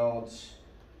about,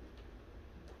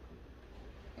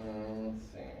 let's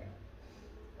see.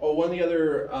 Oh, one of the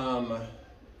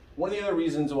other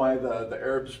reasons why the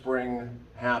Arab Spring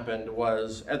happened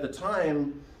was, at the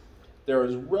time, there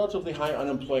was relatively high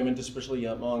unemployment, especially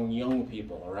among young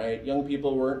people, right? Young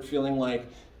people weren't feeling like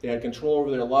they had control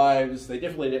over their lives. They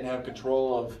definitely didn't have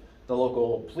control of the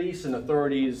local police and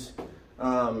authorities,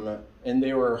 and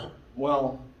they were,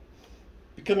 well,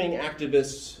 becoming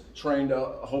activists trying to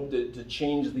hope to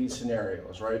change these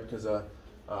scenarios, right? Because of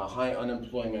high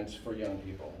unemployment for young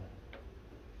people.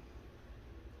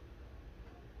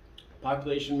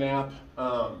 Population map.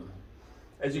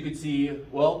 As you can see,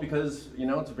 well, because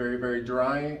it's very, very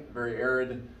dry, very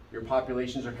arid, your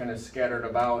populations are kind of scattered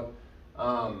about.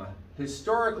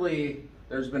 Historically,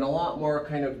 there's been a lot more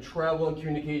kind of travel and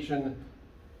communication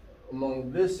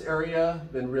among this area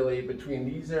than really between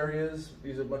these areas.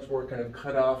 These are much more kind of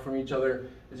cut off from each other.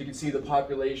 As you can see, the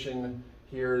population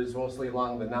here is mostly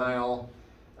along the Nile.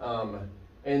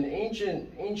 And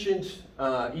ancient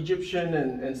Egyptian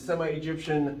and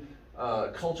semi-Egyptian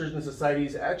cultures and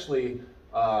societies actually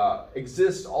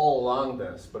exist all along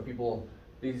this, but people,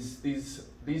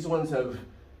 these ones have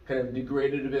kind of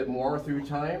degraded a bit more through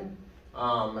time,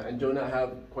 and do not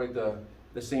have quite the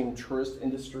same tourist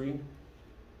industry.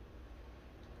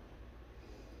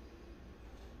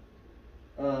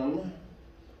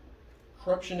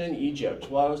 Corruption in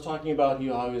Egypt. Well, I was talking about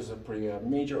how he was a pretty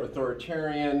major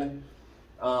authoritarian.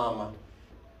 A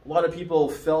lot of people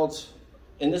felt,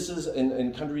 and this is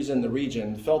in countries in the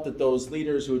region, felt that those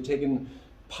leaders who had taken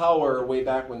power way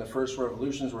back when the first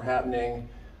revolutions were happening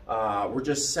were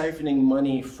just siphoning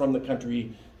money from the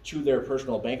country to their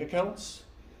personal bank accounts.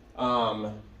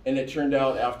 And it turned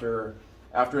out after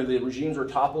the regimes were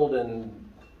toppled and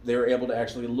they were able to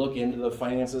actually look into the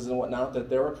finances and whatnot, that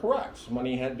they were correct.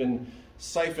 Money had been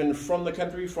siphoned from the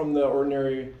country, from the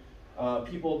ordinary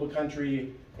people of the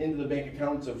country, into the bank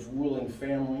accounts of ruling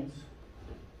families.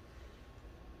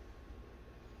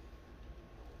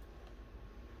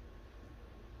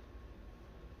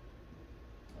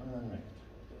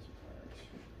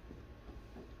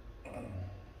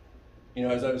 You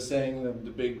know, as I was saying, the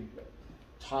big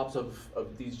tops of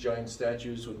these giant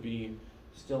statues would be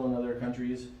still in other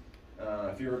countries.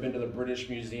 If you've ever been to the British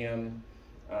Museum,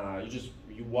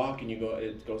 you walk and you go,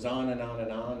 it goes on and on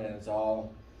and on, and it's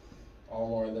all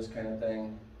more of this kind of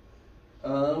thing.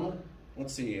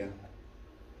 Let's see.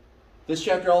 This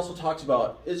chapter also talks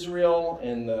about Israel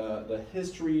and the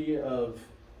history of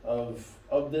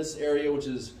this area, which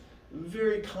is a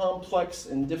very complex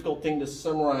and difficult thing to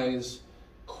summarize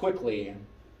quickly.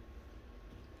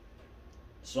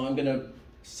 So I'm going to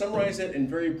summarize it in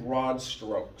very broad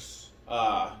strokes.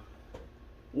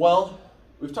 Well,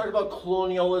 we've talked about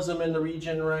colonialism in the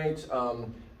region, right?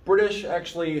 British,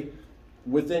 actually,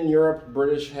 within Europe,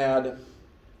 British had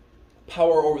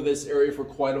power over this area for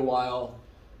quite a while.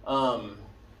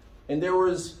 And there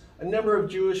was a number of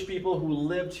Jewish people who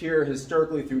lived here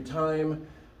historically through time,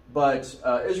 but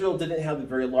Israel didn't have the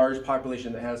very large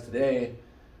population it has today.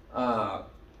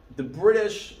 The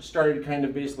British started kind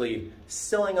of basically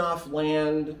selling off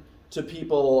land to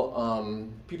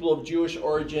people, people of Jewish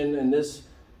origin, and this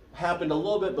happened a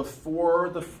little bit before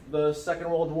the Second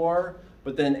World War,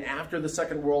 but then after the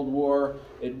Second World War,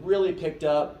 it really picked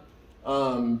up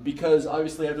because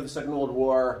obviously after the Second World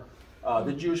War,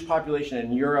 the Jewish population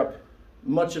in Europe,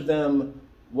 much of them,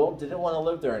 well, didn't want to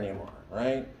live there anymore,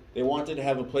 right? They wanted to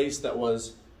have a place that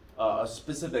was a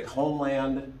specific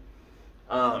homeland.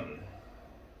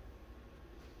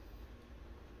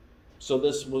 So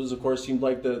this was, of course, seemed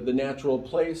like the natural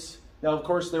place. Now, of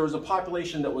course, there was a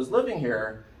population that was living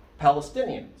here,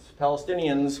 Palestinians.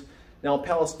 Now,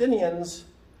 Palestinians,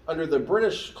 under the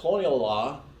British colonial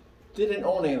law, didn't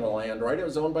own any of the land, right? It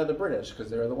was owned by the British because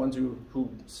they're the ones who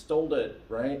stole it,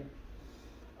 right?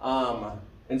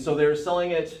 And so they were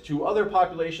selling it to other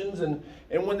populations, and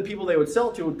when the people they would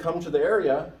sell it to would come to the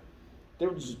area, they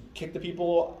would just kick the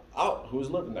people out who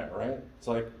was living there, right? It's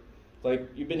like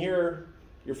you've been here,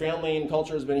 your family and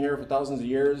culture has been here for thousands of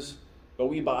years, but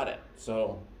we bought it,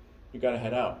 so you got to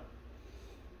head out.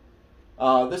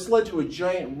 This led to a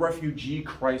giant refugee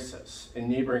crisis in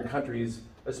neighboring countries,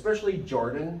 especially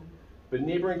Jordan, but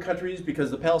neighboring countries,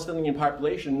 because the Palestinian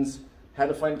populations had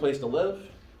to find a place to live,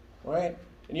 right?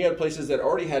 And you had places that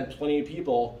already had plenty of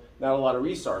people, not a lot of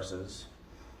resources.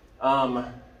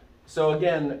 So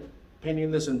again, painting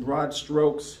this in broad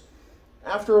strokes,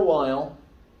 after a while,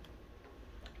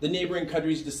 the neighboring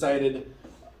countries decided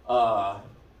a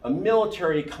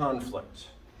military conflict,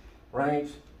 right?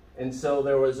 And so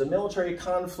there was a military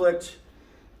conflict,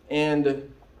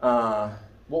 and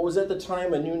what was at the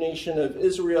time a new nation of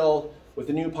Israel with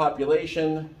a new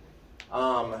population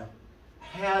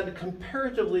had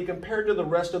comparatively, compared to the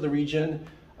rest of the region,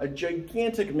 a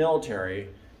gigantic military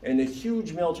and a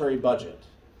huge military budget.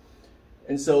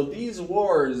 And so these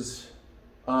wars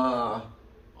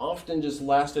often just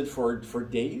lasted for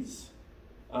days,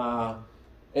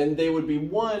 and they would be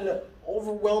won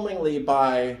overwhelmingly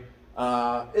by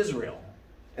Israel.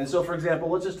 And so, for example,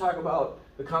 let's just talk about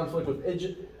the conflict with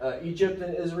Egypt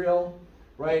and Israel,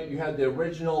 right? You had the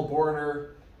original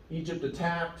border, Egypt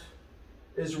attacked,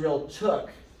 Israel took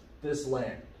this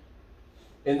land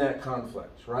in that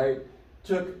conflict, right?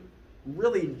 Took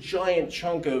really giant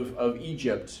chunk of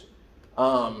Egypt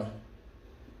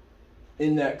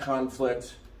in that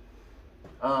conflict.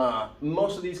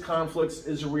 Most of these conflicts,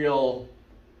 Israel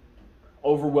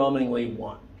overwhelmingly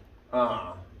won,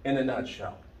 in a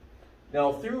nutshell.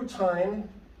 Now, through time,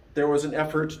 there was an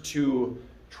effort to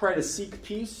try to seek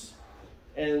peace,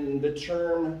 and the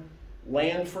term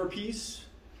land for peace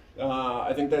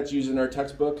I think that's used in our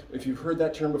textbook. If you've heard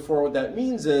that term before, what that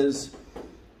means is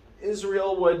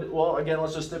Israel would, well, again,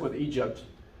 let's just stick with Egypt,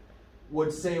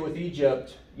 would say with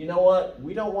Egypt, you know what,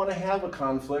 we don't want to have a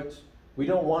conflict. We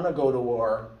don't want to go to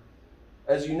war.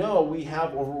 As you know, we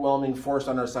have overwhelming force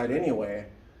on our side anyway.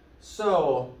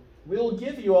 So we'll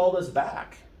give you all this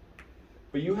back.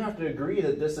 But you have to agree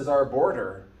that this is our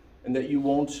border and that you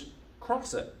won't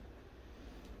cross it.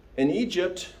 And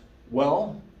Egypt,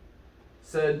 well,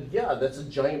 said, yeah, that's a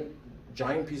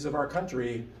giant piece of our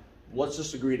country. Let's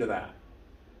just agree to that.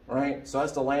 Right? So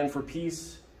that's the land for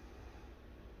peace.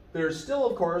 There's still,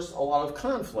 of course, a lot of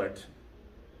conflict.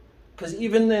 Because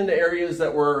even in the areas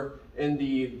that were in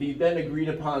the then agreed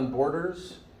upon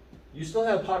borders, you still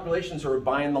have populations who are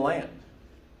buying the land,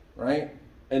 right?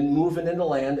 And moving into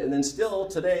land, and then still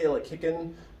today, like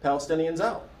kicking Palestinians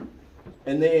out.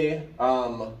 And they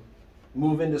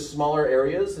move into smaller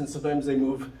areas, and sometimes they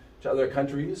move to other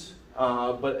countries.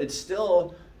 But it's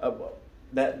still,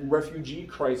 that refugee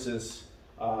crisis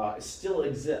still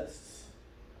exists.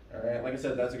 All right, like I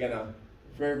said, that's again a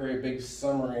very, very big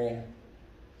summary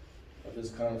of this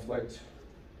conflict.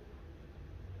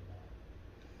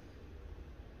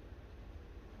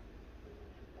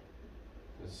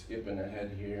 Just skipping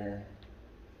ahead here,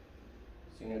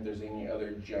 seeing if there's any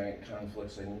other giant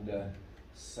conflicts I need to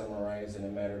summarize in a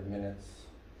matter of minutes.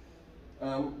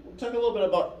 We'll talk a little bit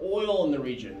about oil in the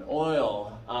region.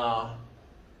 Oil.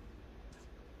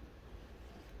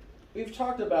 We've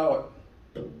talked about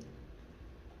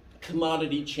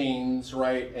commodity chains,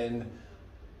 right? And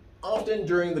often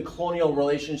during the colonial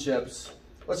relationships,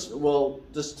 we'll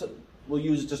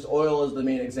use just oil as the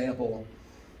main example.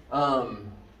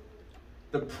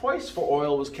 The price for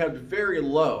oil was kept very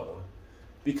low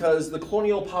because the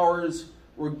colonial powers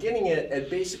were getting it at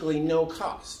basically no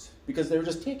cost because they were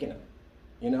just taking it,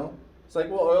 you know? It's like,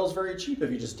 well, oil's very cheap if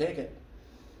you just take it.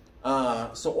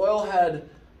 So oil had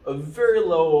a very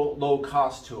low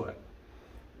cost to it.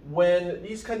 When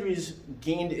these countries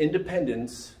gained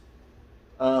independence,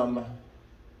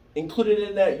 included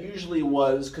in that usually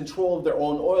was control of their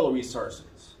own oil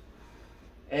resources.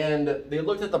 And they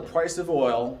looked at the price of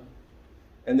oil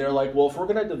and they're like, well, if we're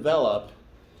gonna develop,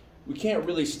 we can't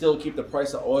really still keep the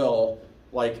price of oil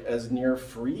like as near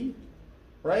free,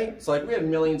 right? It's like we have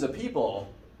millions of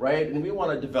people, right? And we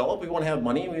wanna develop, we wanna have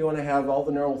money, we wanna have all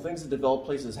the normal things that developed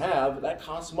places have, that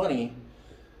costs money.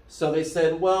 So they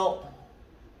said, well,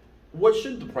 what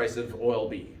should the price of oil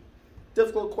be?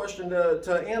 Difficult question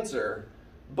to answer.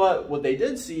 But what they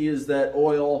did see is that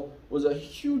oil was a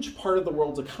huge part of the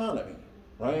world's economy,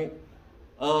 right?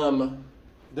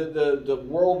 The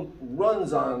world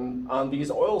runs on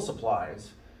these oil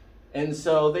supplies. And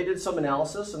so they did some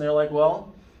analysis and they're like,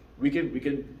 well, we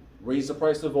could raise the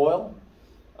price of oil.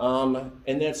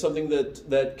 And that's something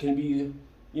that can be,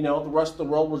 you know, the rest of the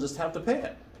world will just have to pay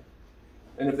it.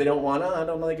 And if they don't want to, I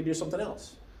don't know, they could do something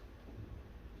else.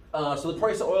 So the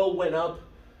price of oil went up,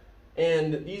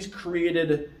 and these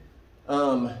created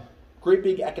great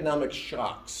big economic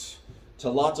shocks to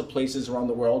lots of places around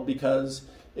the world, because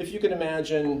if you can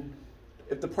imagine,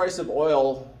 if the price of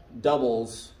oil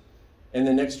doubles and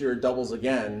the next year it doubles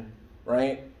again,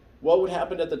 right? What would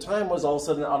happen at the time was all of a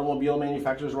sudden automobile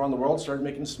manufacturers around the world started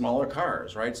making smaller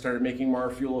cars, right? Started making more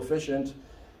fuel efficient.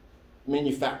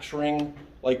 Manufacturing,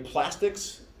 like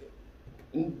plastics,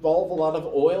 involve a lot of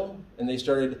oil, and they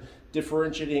started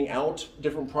differentiating out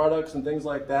different products and things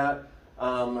like that.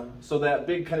 So that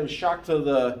big kind of shock to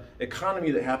the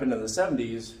economy that happened in the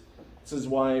 70s, this is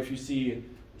why if you see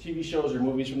TV shows or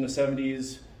movies from the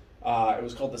 70s, it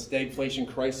was called the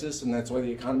stagflation crisis, and that's why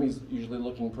the economy is usually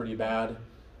looking pretty bad.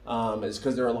 Is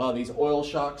because there are a lot of these oil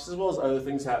shocks as well as other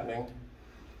things happening.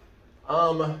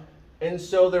 And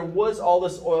so there was all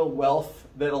this oil wealth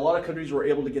that a lot of countries were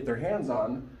able to get their hands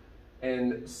on.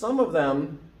 And some of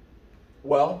them,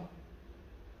 well,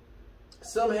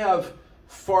 some have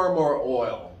far more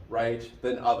oil, right,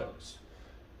 than others.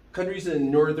 Countries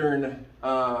in northern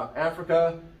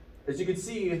Africa, as you can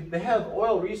see, they have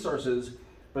oil resources,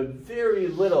 but very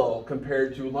little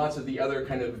compared to lots of the other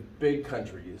kind of big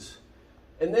countries.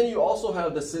 And then you also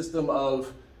have the system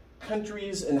of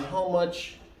countries and how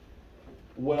much,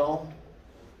 well,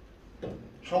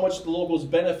 how much the locals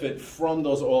benefit from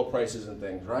those oil prices and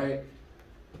things, right?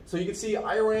 So you can see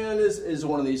Iran is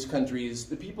one of these countries.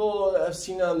 The people have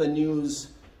seen on the news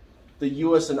the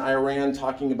US and Iran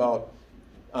talking about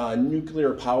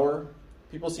nuclear power.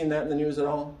 People seen that in the news at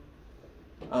all?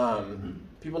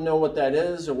 People know what that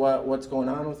is or what's going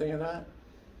on with any of that?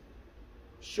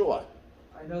 Sure.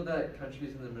 I know that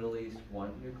countries in the Middle East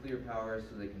want nuclear power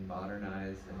so they can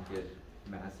modernize and get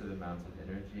massive amounts of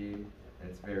energy. and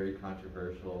it's very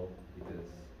controversial because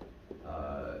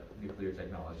nuclear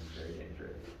technology is very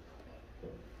dangerous.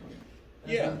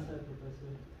 Yeah. That being said,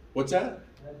 Professor, What's that?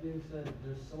 that being said,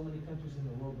 there's so many countries in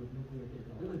the world with nuclear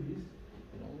capabilities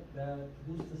that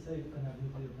who's to say who can have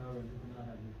nuclear power and who cannot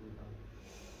have nuclear power?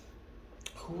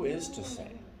 Who is to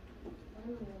say?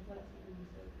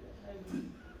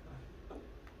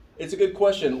 It's a good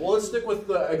question. Well, let's stick with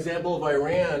the example of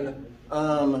Iran.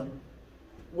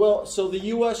 Well, so the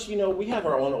U.S., we have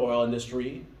our own oil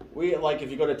industry. We, like, if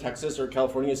you go to Texas or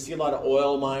California, you see a lot of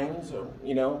oil mines, or,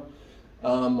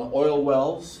 oil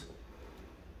wells.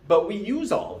 But we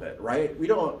use all of it, right?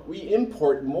 We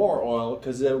import more oil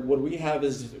because what we have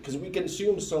is, because we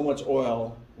consume so much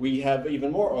oil, we have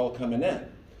even more oil coming in.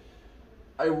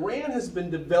 Iran has been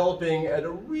developing at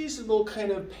a reasonable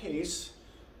kind of pace,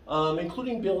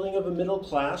 including building of a middle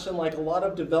class, and like a lot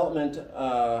of development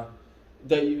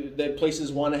that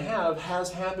places want to have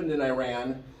has happened in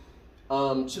Iran,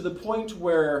 to the point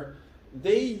where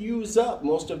they use up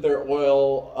most of their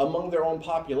oil among their own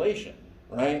population,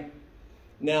 right?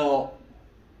 Now,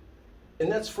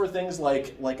 and that's for things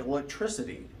like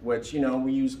electricity, which,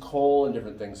 we use coal and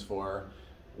different things for.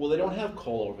 Well, they don't have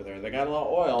coal over there. They got a lot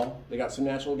of oil. They got some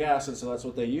natural gas, and so that's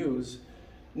what they use.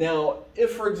 Now,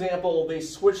 if, for example, they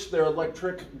switch their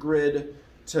electric grid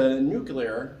to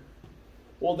nuclear,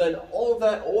 well, then all of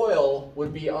that oil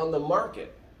would be on the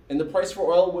market, and the price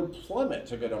for oil would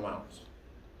plummet a good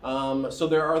amount. So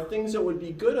there are things that would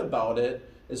be good about it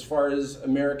as far as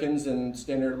Americans and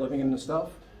standard of living and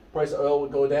stuff. Price of oil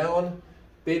would go down.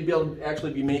 They'd be able to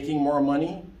actually be making more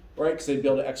money, right? Because they'd be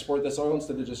able to export this oil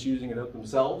instead of just using it up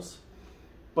themselves.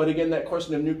 But again, that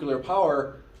question of nuclear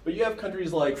power, but you have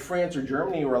countries like France or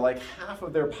Germany where like half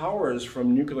of their power is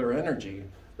from nuclear energy.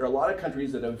 There are a lot of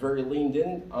countries that have very leaned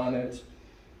in on it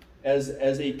as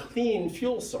a clean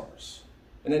fuel source.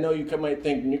 And I know you might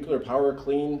think nuclear power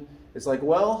clean. It's like,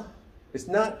 well, it's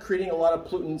not creating a lot of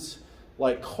pollutants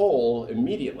like coal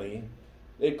immediately.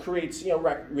 It creates,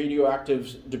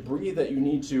 radioactive debris that you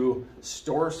need to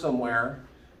store somewhere,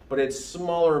 but it's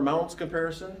smaller amounts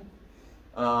comparison.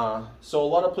 So a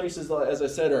lot of places, as I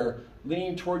said, are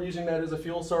leaning toward using that as a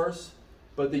fuel source,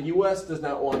 but the U.S. does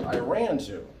not want Iran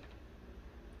to.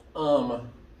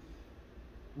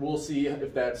 We'll see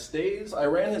if that stays.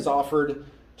 Iran has offered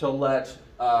to let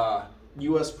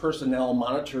U.S. personnel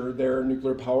monitor their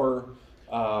nuclear power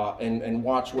and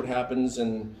watch what happens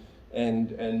and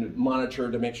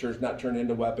monitor to make sure it's not turned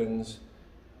into weapons.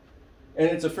 And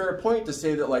it's a fair point to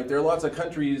say that, like, there are lots of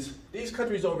countries, these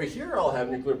countries over here all have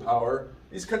nuclear power,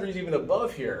 these countries even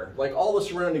above here, like all the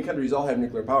surrounding countries all have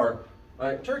nuclear power.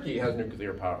 Like, Turkey has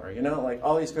nuclear power, like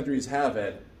all these countries have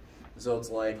it. So it's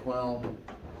like, well,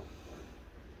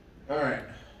 all right.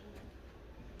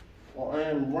 Well, I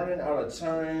am running out of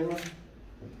time.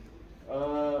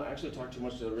 I actually talked too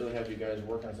much to really have you guys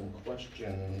work on some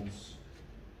questions.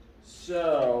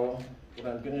 So what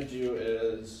I'm gonna do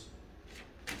is,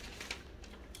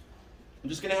 I'm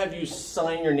just going to have you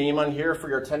sign your name on here for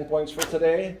your 10 points for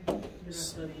today.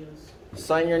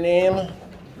 Sign your name,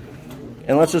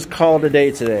 and let's just call it a day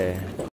today.